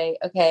they say,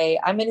 okay,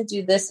 I'm going to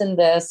do this and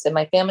this, and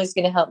my family's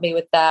going to help me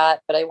with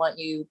that, but I want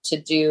you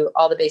to do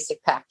all the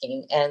basic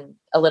packing and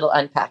a little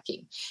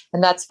unpacking.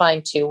 And that's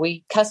fine too.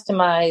 We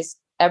customize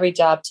every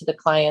job to the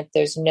client.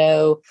 There's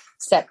no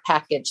set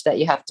package that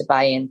you have to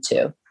buy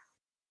into.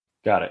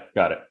 Got it.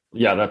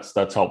 Yeah,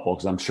 that's helpful,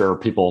 because I'm sure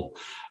people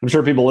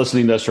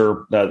listening to this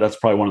that's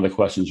probably one of the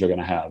questions you're going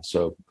to have.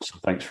 So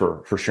thanks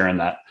for sharing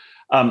that.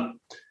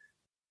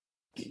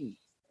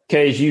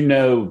 Kay, as you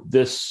know,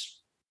 this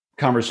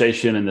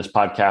conversation and this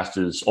podcast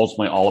is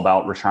ultimately all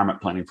about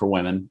retirement planning for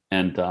women.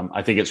 And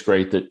I think it's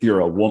great that you're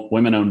a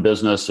women-owned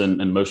business,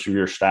 and most of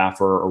your staff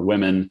are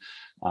women.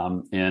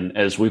 And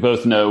as we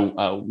both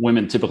know,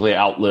 women typically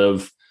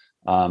outlive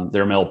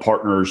their male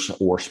partners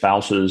or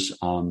spouses.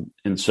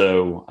 And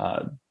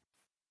so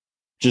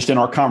just in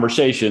our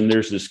conversation,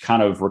 there's this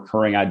kind of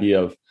recurring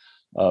idea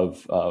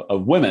of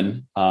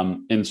women.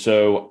 And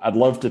so I'd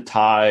love to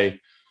tie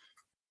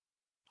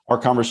our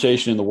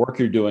conversation and the work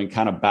you're doing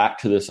kind of back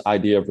to this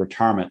idea of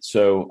retirement.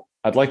 So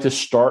I'd like to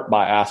start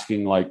by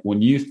asking, like,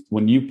 when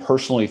you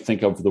personally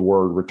think of the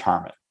word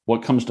retirement,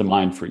 what comes to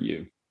mind for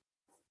you?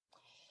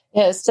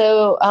 Yeah.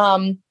 So,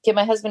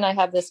 my husband and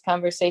I have this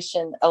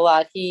conversation a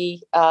lot.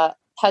 He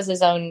has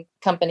his own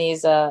company,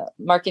 he's a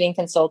marketing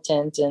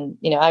consultant, and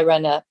I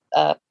run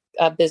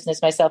a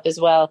business myself as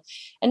well.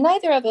 And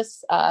neither of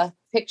us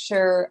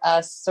picture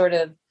us sort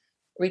of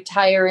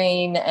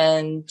retiring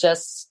and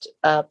just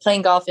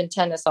playing golf and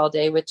tennis all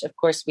day, which of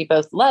course we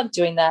both love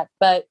doing that.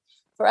 But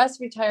for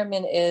us,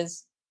 retirement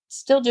is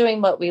still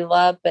doing what we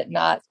love, but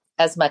not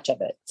as much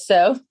of it.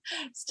 So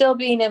still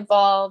being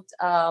involved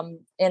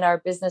in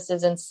our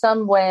businesses in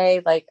some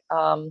way, like,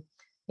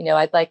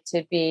 I'd like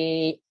to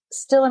be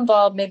still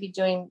involved, maybe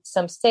doing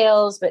some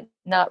sales, but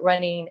not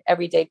running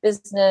everyday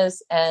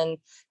business, and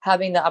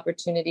having the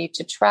opportunity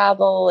to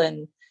travel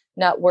and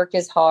not work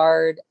as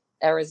hard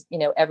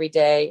every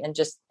day, and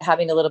just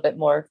having a little bit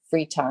more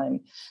free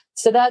time.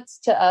 So that's,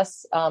 to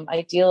us,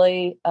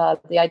 ideally,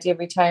 the idea of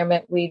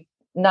retirement. We're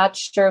not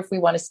sure if we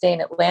want to stay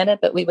in Atlanta,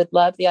 but we would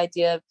love the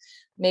idea of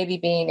maybe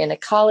being in a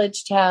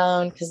college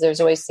town, because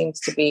there's always seems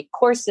to be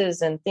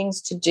courses and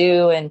things to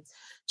do, and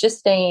just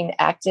staying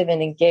active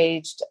and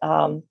engaged.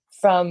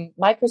 From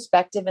my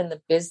perspective in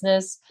the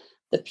business,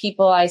 the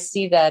people I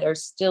see that are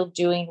still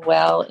doing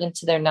well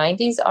into their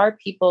 90s are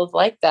people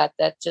like that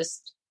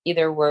just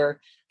either were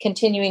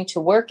continuing to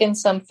work in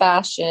some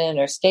fashion,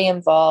 or stay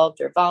involved,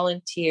 or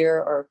volunteer,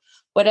 or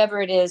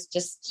whatever it is,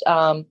 just,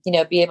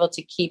 be able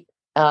to keep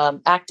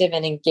active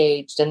and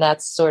engaged. And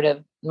that's sort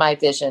of my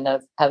vision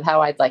of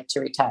how I'd like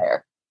to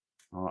retire.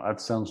 Well, that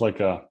sounds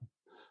like a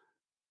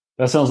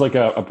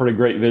pretty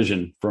great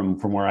vision from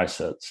where I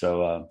sit.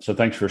 So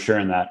thanks for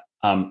sharing that.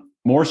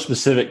 More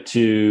specific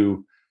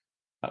to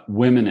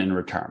women in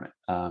retirement,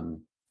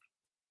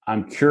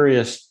 I'm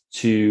curious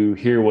to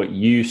hear what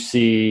you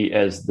see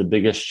as the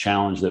biggest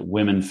challenge that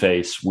women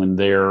face when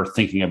they're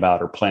thinking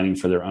about or planning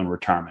for their own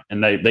retirement.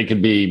 And they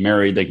could be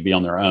married, they could be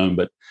on their own,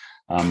 but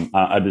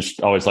I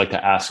just always like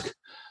to ask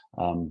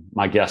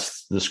my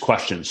guests this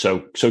question. So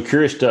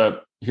curious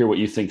to hear what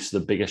you think is the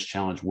biggest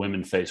challenge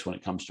women face when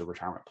it comes to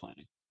retirement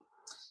planning.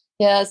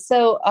 Yeah.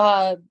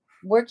 So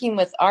working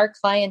with our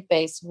client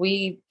base,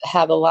 we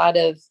have a lot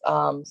of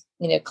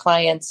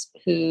clients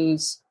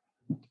whose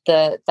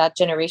that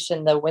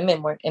generation, the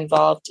women weren't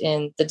involved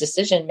in the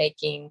decision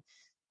making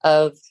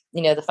of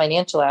the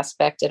financial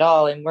aspect at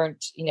all, and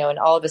weren't and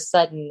all of a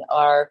sudden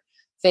are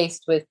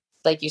faced with,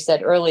 like you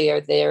said earlier,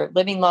 they're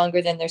living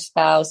longer than their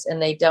spouse, and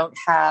they don't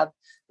have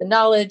the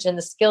knowledge and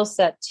the skill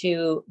set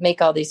to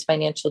make all these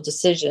financial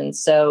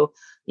decisions. So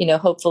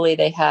hopefully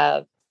they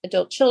have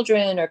adult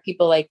children, or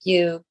people like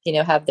you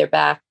have their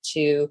back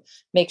to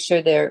make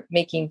sure they're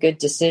making good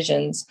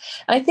decisions.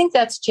 I think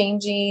that's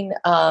changing.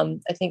 I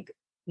think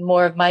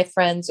more of my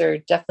friends are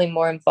definitely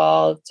more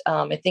involved.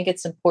 I think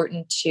it's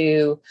important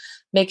to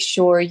make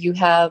sure you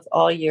have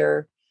all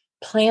your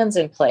plans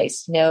in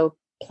place.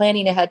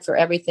 Planning ahead for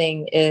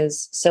everything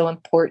is so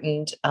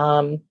important.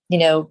 No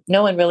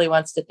one really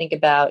wants to think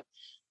about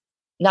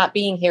not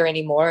being here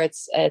anymore.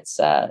 It's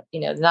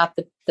not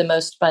the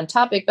most fun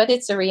topic, but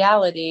it's a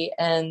reality.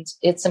 And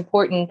it's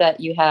important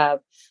that you have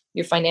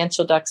your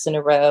financial ducks in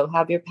a row,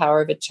 have your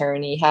power of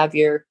attorney, have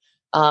your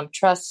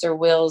trusts or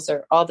wills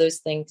or all those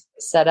things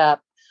set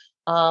up.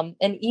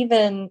 And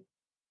even,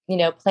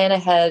 plan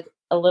ahead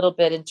a little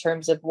bit in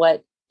terms of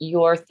what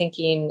you're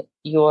thinking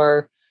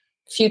your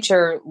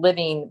future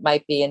living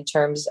might be in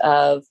terms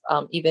of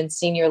even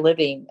senior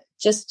living.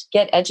 Just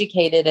get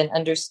educated and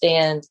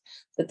understand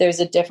that there's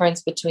a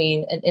difference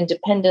between an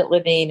independent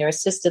living or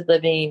assisted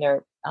living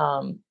or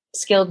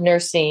skilled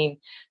nursing.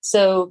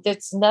 So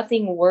there's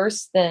nothing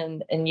worse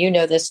than, and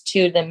this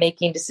too, than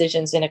making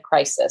decisions in a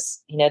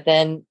crisis.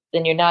 Then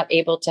you're not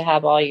able to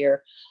have all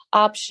your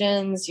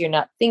options. You're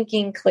not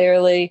thinking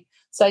clearly.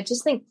 So I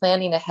just think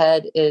planning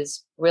ahead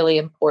is really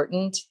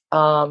important,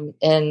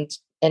 and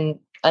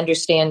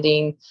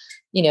understanding,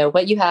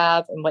 what you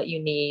have and what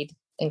you need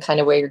and kind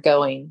of where you're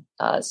going.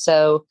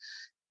 So,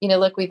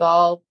 look, we've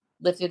all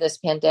lived through this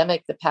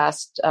pandemic the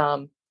past,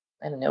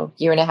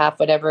 year and a half,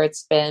 whatever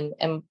it's been.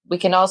 And we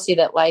can all see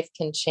that life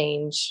can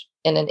change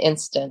in an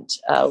instant.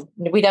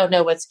 We don't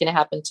know what's going to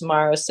happen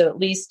tomorrow. So at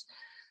least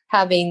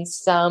having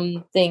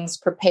some things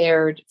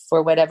prepared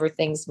for whatever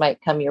things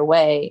might come your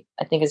way,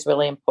 I think is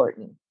really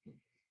important.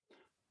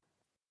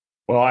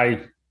 Well,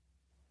 I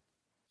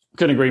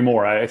couldn't agree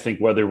more. I think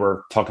whether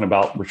we're talking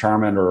about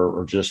retirement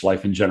or just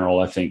life in general,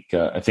 I think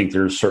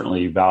there's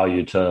certainly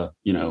value to,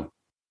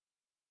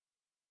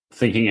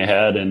 thinking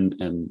ahead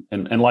and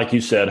like you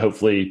said,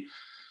 hopefully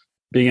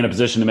being in a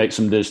position to make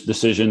some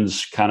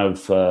decisions kind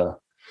of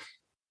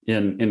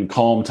in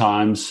calm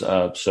times.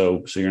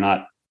 So you're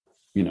not,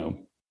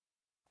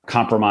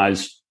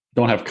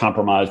 don't have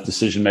compromised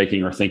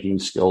decision-making or thinking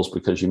skills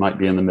because you might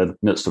be in the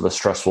midst of a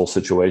stressful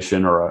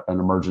situation or an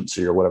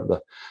emergency or whatever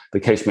the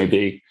case may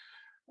be.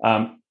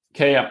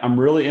 Kay, I'm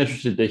really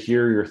interested to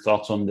hear your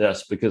thoughts on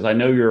this because I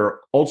know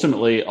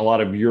ultimately a lot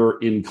of your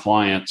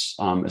clients,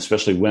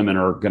 especially women,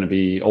 are going to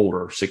be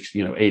older,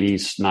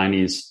 80s,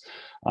 90s.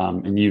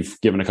 And you've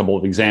given a couple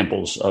of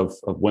examples of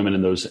women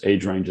in those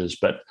age ranges,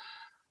 but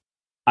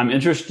I'm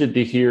interested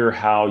to hear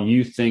how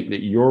you think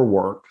that your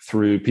work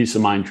through Peace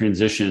of Mind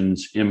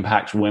Transitions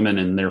impacts women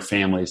and their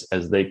families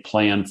as they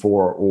plan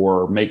for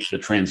or make the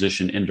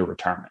transition into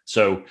retirement.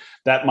 So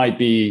that might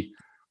be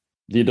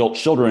the adult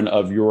children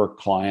of your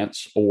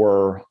clients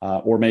or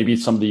maybe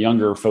some of the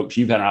younger folks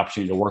you've had an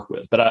opportunity to work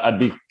with. But I'd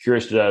be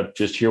curious to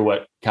just hear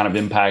what kind of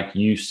impact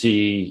you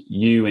see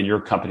you and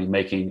your company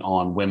making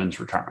on women's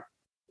retirement.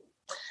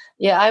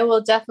 Yeah, I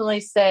will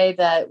definitely say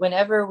that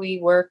whenever we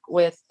work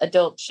with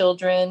adult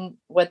children,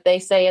 what they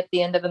say at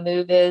the end of a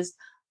move is,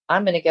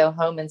 I'm going to go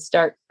home and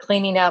start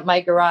cleaning out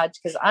my garage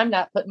because I'm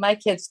not putting my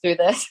kids through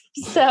this.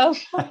 So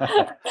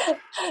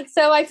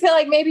I feel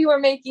like maybe we're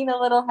making a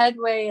little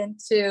headway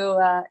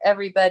into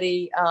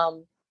everybody,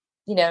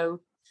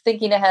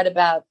 thinking ahead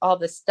about all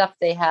the stuff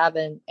they have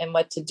and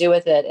what to do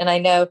with it. And I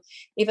know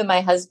even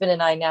my husband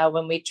and I now,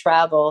 when we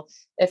travel,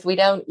 if we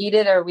don't eat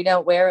it or we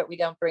don't wear it, we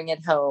don't bring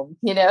it home,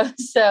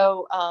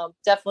 so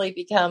definitely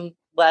become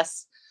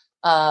less,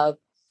 more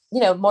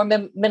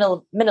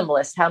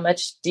minimalist. How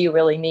much do you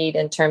really need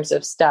in terms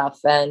of stuff?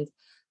 And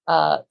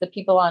the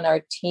people on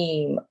our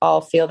team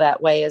all feel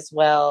that way as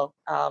well.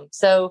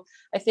 So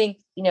I think,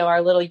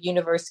 our little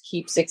universe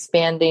keeps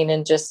expanding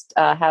and just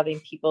having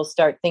people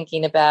start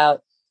thinking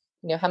about,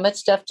 how much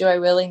stuff do I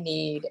really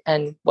need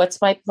and what's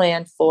my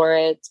plan for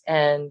it?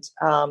 And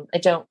I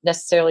don't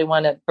necessarily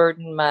want to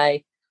burden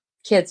my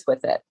kids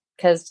with it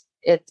because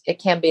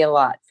it can be a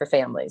lot for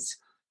families.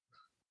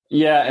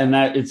 Yeah. And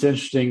it's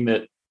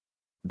interesting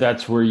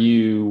that's where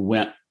you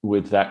went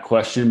with that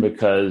question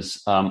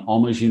because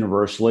almost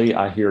universally,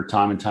 I hear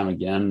time and time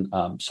again,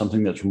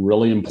 something that's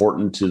really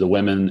important to the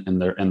women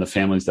and the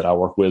families that I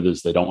work with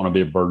is they don't want to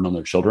be a burden on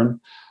their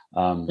children.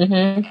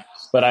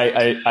 But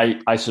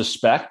I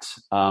suspect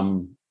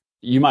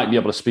you might be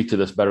able to speak to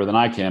this better than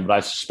I can, but I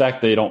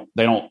suspect they don't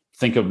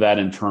think of that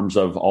in terms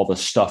of all the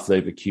stuff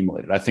they've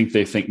accumulated. I think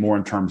they think more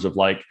in terms of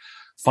like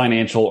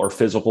financial or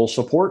physical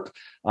support.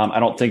 I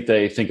don't think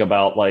they think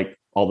about like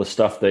all the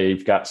stuff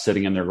they've got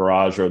sitting in their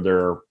garage or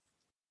their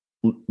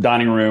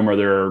dining room or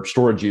their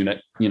storage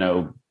unit,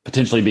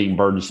 potentially being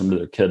burdensome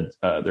to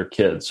their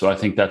kids. So I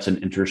think that's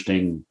an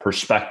interesting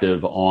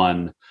perspective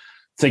on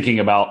thinking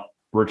about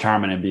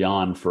retirement and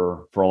beyond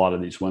for a lot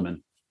of these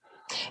women.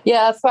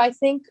 Yeah. So I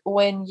think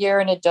when you're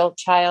an adult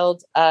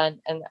child, and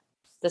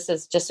this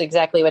is just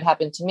exactly what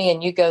happened to me,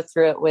 and you go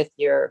through it with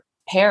your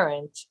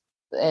parent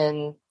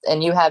and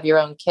you have your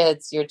own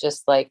kids, you're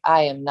just like,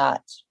 I am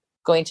not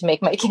going to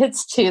make my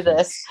kids do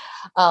this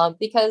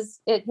because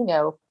it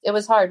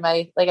was hard.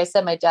 Like I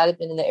said, my dad had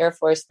been in the Air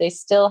Force. They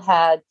still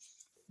had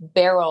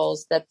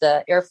barrels that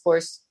the Air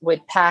Force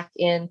would pack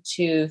in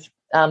to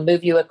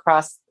move you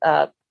across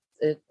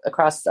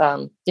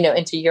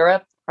into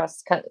Europe,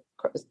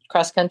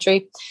 cross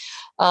country.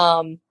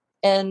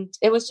 And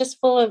it was just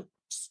full of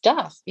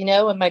stuff,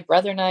 and my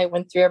brother and I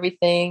went through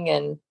everything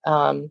and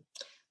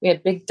we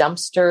had big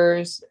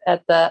dumpsters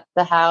at the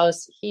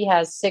house. He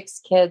has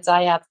 6 kids.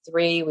 I have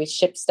 3. We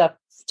ship stuff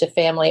to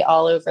family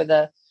all over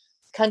the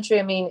country.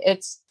 I mean,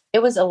 it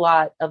was a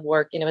lot of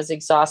work and it was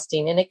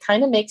exhausting and it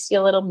kind of makes you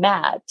a little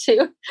mad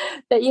too,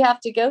 that you have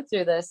to go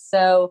through this.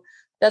 So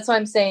that's why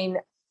I'm saying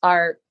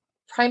our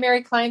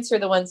primary clients are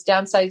the ones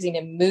downsizing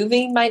and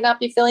moving might not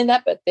be feeling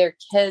that, but their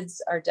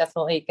kids are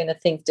definitely going to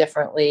think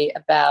differently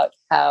about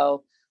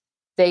how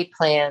they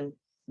plan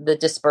the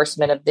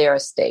disbursement of their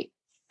estate,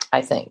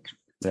 I think.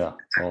 Yeah.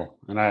 Well,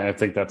 and I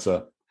think that's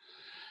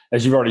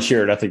as you've already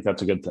shared, I think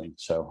that's a good thing.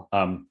 So,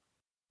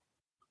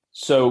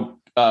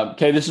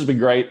 Kay, this has been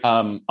great.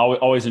 I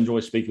always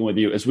enjoy speaking with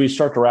you. As we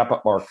start to wrap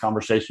up our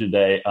conversation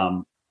today,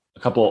 a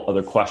couple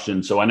other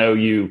questions. So I know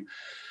you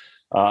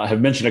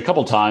have mentioned a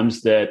couple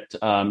times that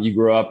you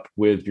grew up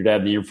with your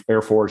dad in the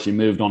Air Force. You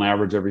moved on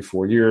average every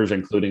 4 years,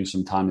 including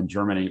some time in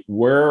Germany.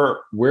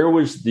 Where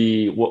was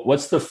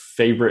what's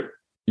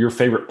your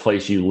favorite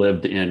place you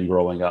lived in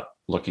growing up,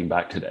 looking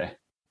back today?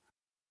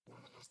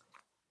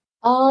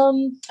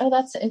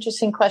 That's an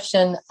interesting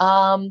question.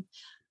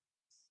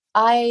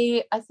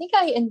 I think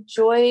I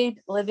enjoyed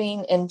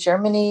living in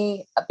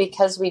Germany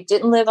because we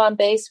didn't live on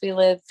base. We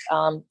lived,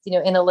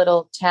 in a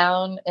little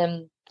town.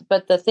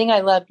 But the thing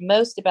I loved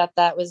most about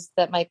that was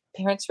that my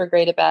parents were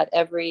great about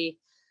every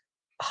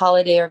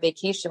holiday or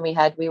vacation we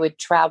had. We would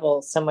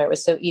travel somewhere. It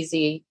was so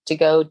easy to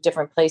go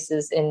different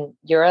places in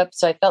Europe.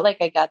 So I felt like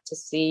I got to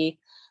see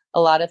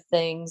a lot of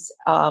things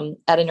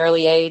at an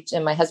early age.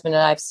 And my husband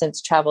and I have since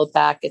traveled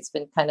back. It's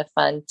been kind of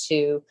fun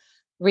to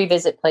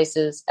revisit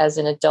places as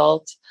an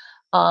adult.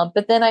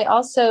 But then I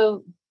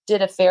also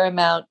did a fair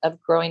amount of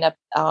growing up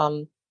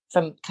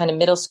from kind of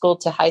middle school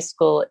to high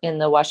school in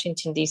the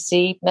Washington,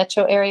 D.C.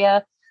 metro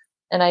area.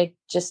 And I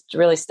just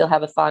really still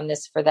have a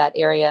fondness for that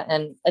area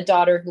and a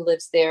daughter who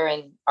lives there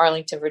in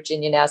Arlington,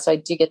 Virginia now. So I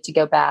do get to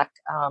go back.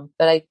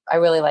 But I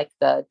really like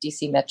the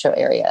D.C. metro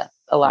area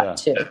a lot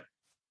too.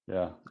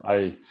 Yeah.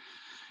 I'm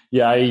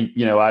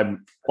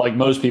like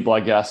most people, I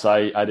guess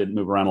I didn't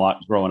move around a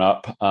lot growing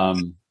up.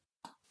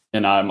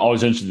 And I'm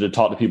always interested to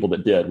talk to people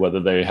that did, whether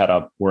they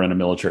were in a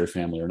military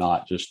family or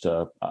not. Just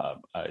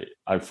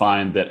I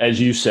find that, as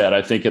you said,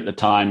 I think at the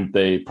time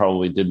they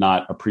probably did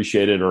not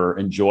appreciate it or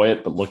enjoy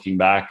it, but looking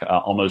back,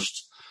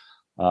 almost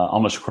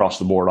across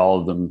the board, all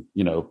of them,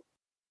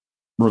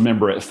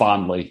 remember it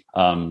fondly.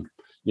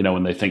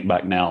 When they think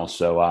back now.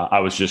 So I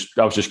was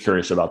just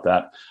curious about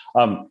that.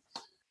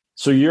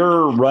 So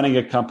you're running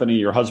a company.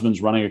 Your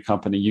husband's running a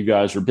company. You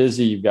guys are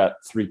busy. You've got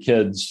 3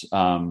 kids.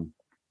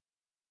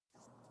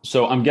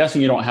 So I'm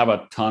guessing you don't have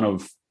a ton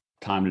of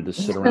time to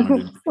just sit around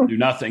and do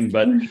nothing.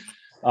 But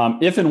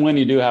if and when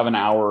you do have an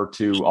hour or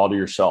two all to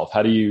yourself,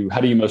 how do you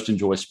most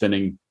enjoy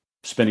spending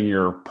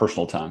your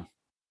personal time?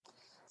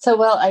 So,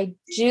 well, I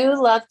do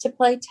love to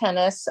play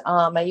tennis.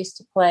 I used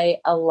to play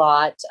a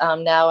lot.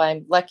 Now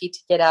I'm lucky to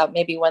get out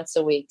maybe once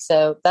a week.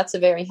 So that's a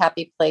very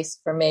happy place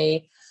for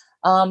me.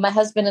 My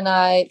husband and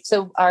I,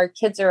 so our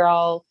kids are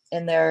all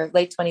in their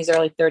late 20s,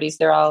 early 30s.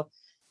 They're all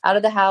out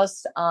of the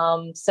house.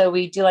 So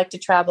we do like to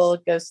travel,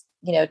 go,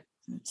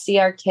 see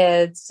our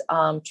kids,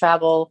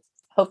 travel.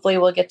 Hopefully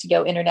we'll get to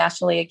go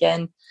internationally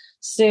again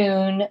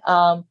soon.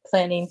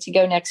 Planning to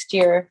go next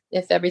year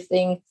if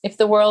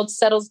the world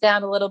settles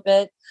down a little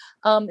bit.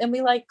 And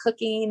we like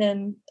cooking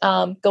and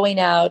going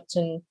out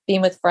and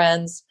being with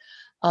friends.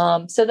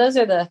 So those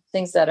are the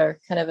things that are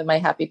kind of in my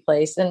happy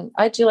place. And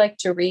I do like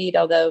to read,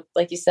 although,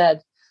 like you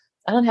said,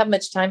 I don't have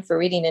much time for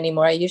reading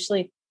anymore. I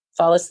usually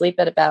fall asleep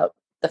at about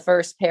the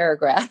first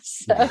paragraph.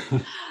 So,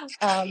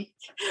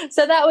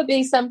 so that would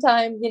be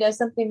sometime,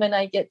 something when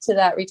I get to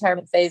that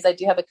retirement phase. I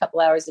do have a couple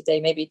hours a day,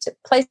 maybe to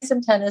play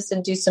some tennis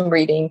and do some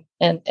reading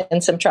and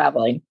some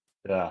traveling.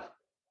 Yeah.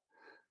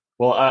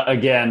 Well,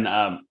 again,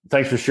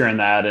 thanks for sharing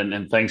that.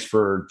 And thanks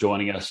for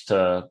joining us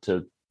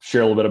to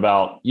share a little bit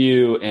about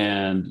you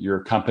and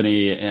your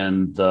company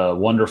and the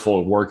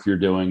wonderful work you're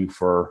doing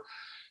for,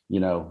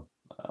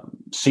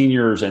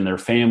 seniors and their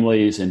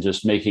families, and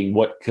just making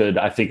what could,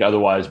 I think,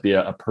 otherwise be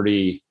a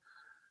pretty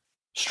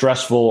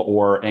stressful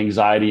or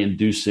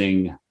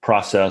anxiety-inducing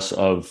process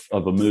of a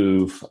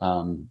move,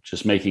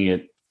 just making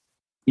it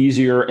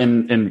easier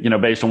and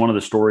based on one of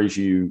the stories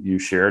you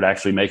shared,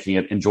 actually making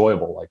it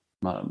enjoyable, like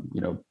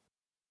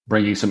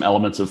bringing some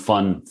elements of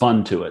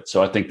fun to it.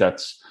 So I think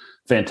that's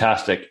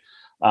fantastic.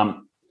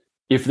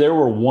 If there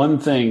were one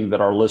thing that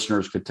our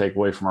listeners could take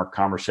away from our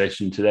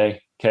conversation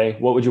today, Kay,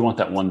 what would you want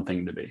that one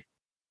thing to be?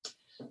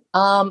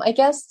 I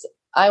guess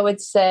I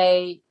would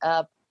say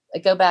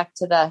go back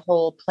to that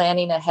whole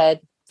planning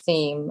ahead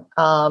theme.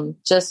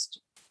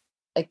 Just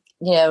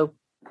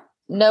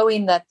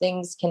knowing that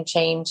things can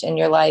change in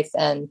your life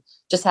and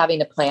just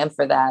having a plan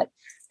for that.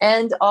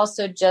 And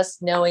also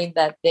just knowing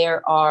that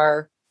there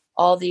are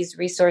all these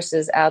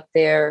resources out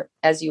there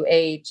as you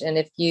age. And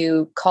if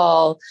you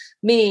call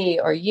me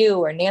or you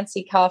or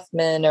Nancy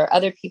Kaufman or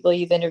other people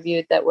you've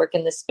interviewed that work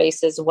in this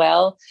space as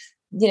well,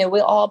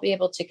 we'll all be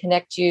able to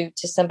connect you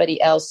to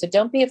somebody else. So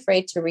don't be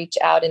afraid to reach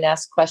out and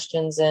ask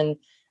questions. And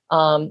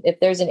if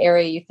there's an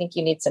area you think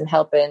you need some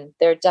help in,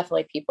 there are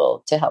definitely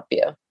people to help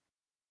you.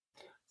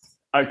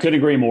 I couldn't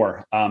agree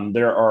more.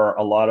 There are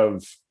a lot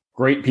of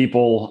great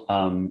people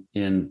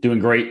in doing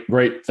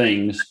great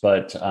things,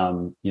 but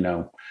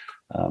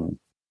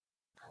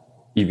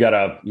you've got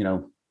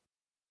to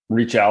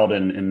reach out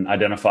and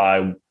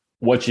identify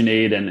what you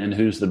need and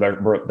who's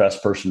the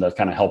best person to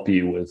kind of help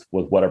you with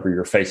whatever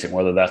you're facing,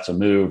 whether that's a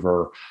move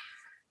or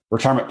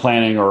retirement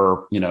planning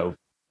or,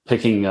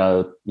 picking,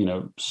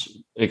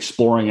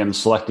 exploring and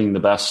selecting the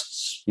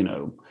best,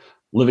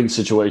 living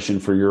situation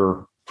for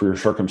your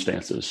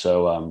circumstances.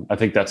 So I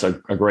think that's a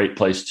great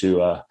place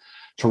to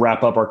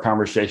wrap up our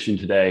conversation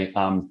today.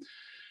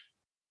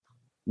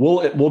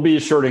 We'll be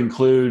sure to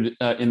include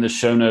in the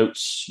show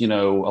notes, a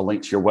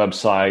link to your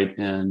website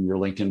and your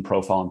LinkedIn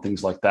profile and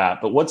things like that.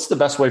 But what's the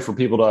best way for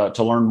people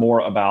to learn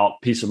more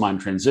about Peace of Mind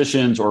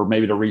Transitions, or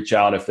maybe to reach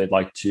out if they'd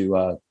like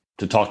to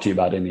talk to you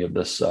about any of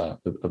this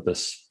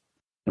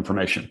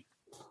information?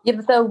 Yeah,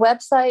 the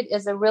website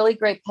is a really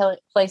great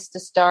place to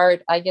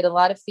start. I get a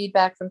lot of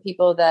feedback from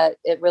people that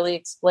it really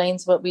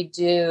explains what we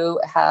do,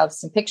 have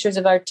some pictures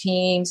of our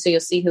team, so you'll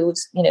see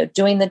who's,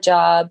 doing the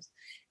job.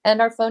 And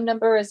our phone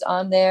number is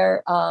on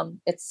there.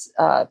 It's,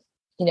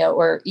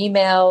 or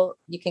email.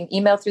 You can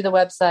email through the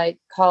website,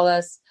 call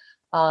us.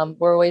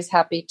 We're always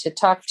happy to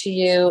talk to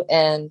you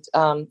and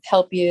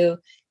help you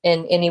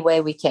in any way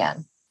we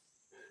can.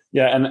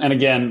 Yeah. And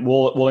again,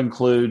 we'll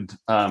include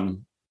all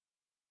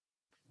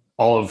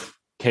of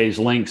Kay's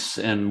links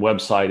and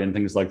website and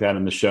things like that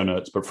in the show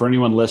notes. But for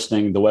anyone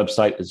listening, the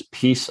website is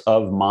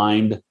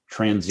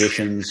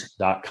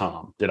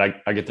peaceofmindtransitions.com. Did I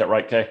get that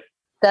right, Kay?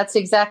 That's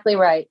exactly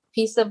right.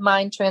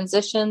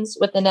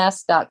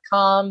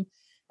 peaceofmindtransitions.com.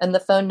 And the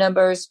phone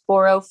number is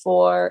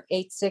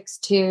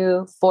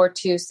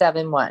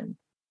 404-862-4271.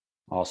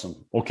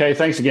 Awesome. Okay.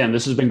 Thanks again.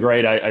 This has been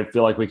great. I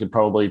feel like we could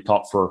probably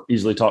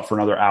easily talk for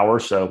another hour.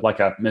 So like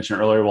I mentioned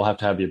earlier, we'll have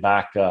to have you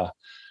back to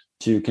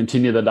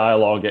continue the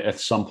dialogue at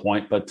some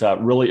point, but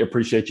really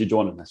appreciate you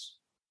joining us.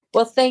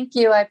 Well, thank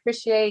you. I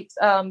appreciate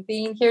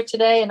being here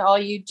today and all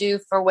you do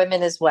for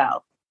women as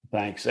well.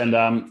 Thanks. And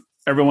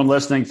everyone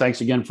listening,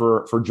 thanks again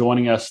for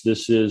joining us.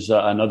 This is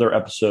another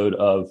episode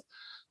of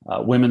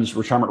Women's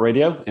Retirement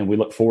Radio, and we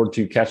look forward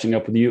to catching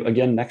up with you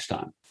again next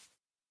time.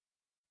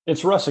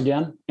 It's Russ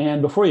again.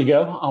 And before you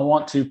go, I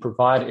want to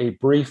provide a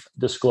brief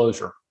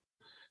disclosure.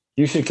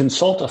 You should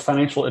consult a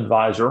financial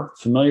advisor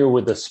familiar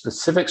with the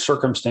specific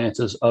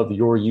circumstances of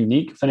your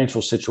unique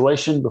financial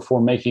situation before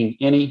making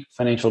any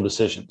financial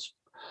decisions.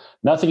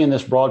 Nothing in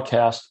this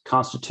broadcast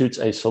constitutes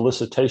a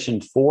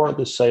solicitation for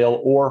the sale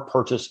or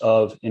purchase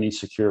of any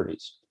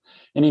securities.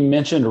 Any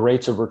mentioned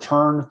rates of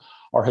return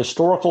are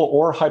historical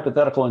or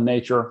hypothetical in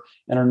nature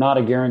and are not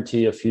a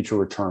guarantee of future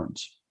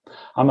returns.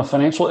 I'm a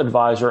financial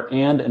advisor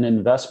and an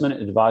investment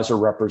advisor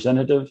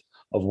representative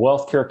of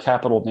WealthCare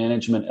Capital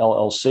Management,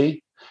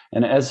 LLC,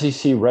 an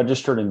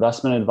SEC-registered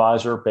investment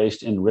advisor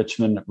based in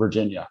Richmond,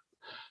 Virginia.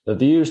 The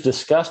views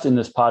discussed in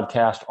this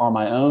podcast are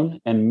my own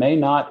and may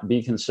not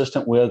be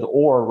consistent with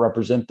or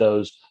represent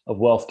those of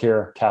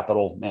WealthCare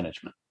Capital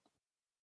Management.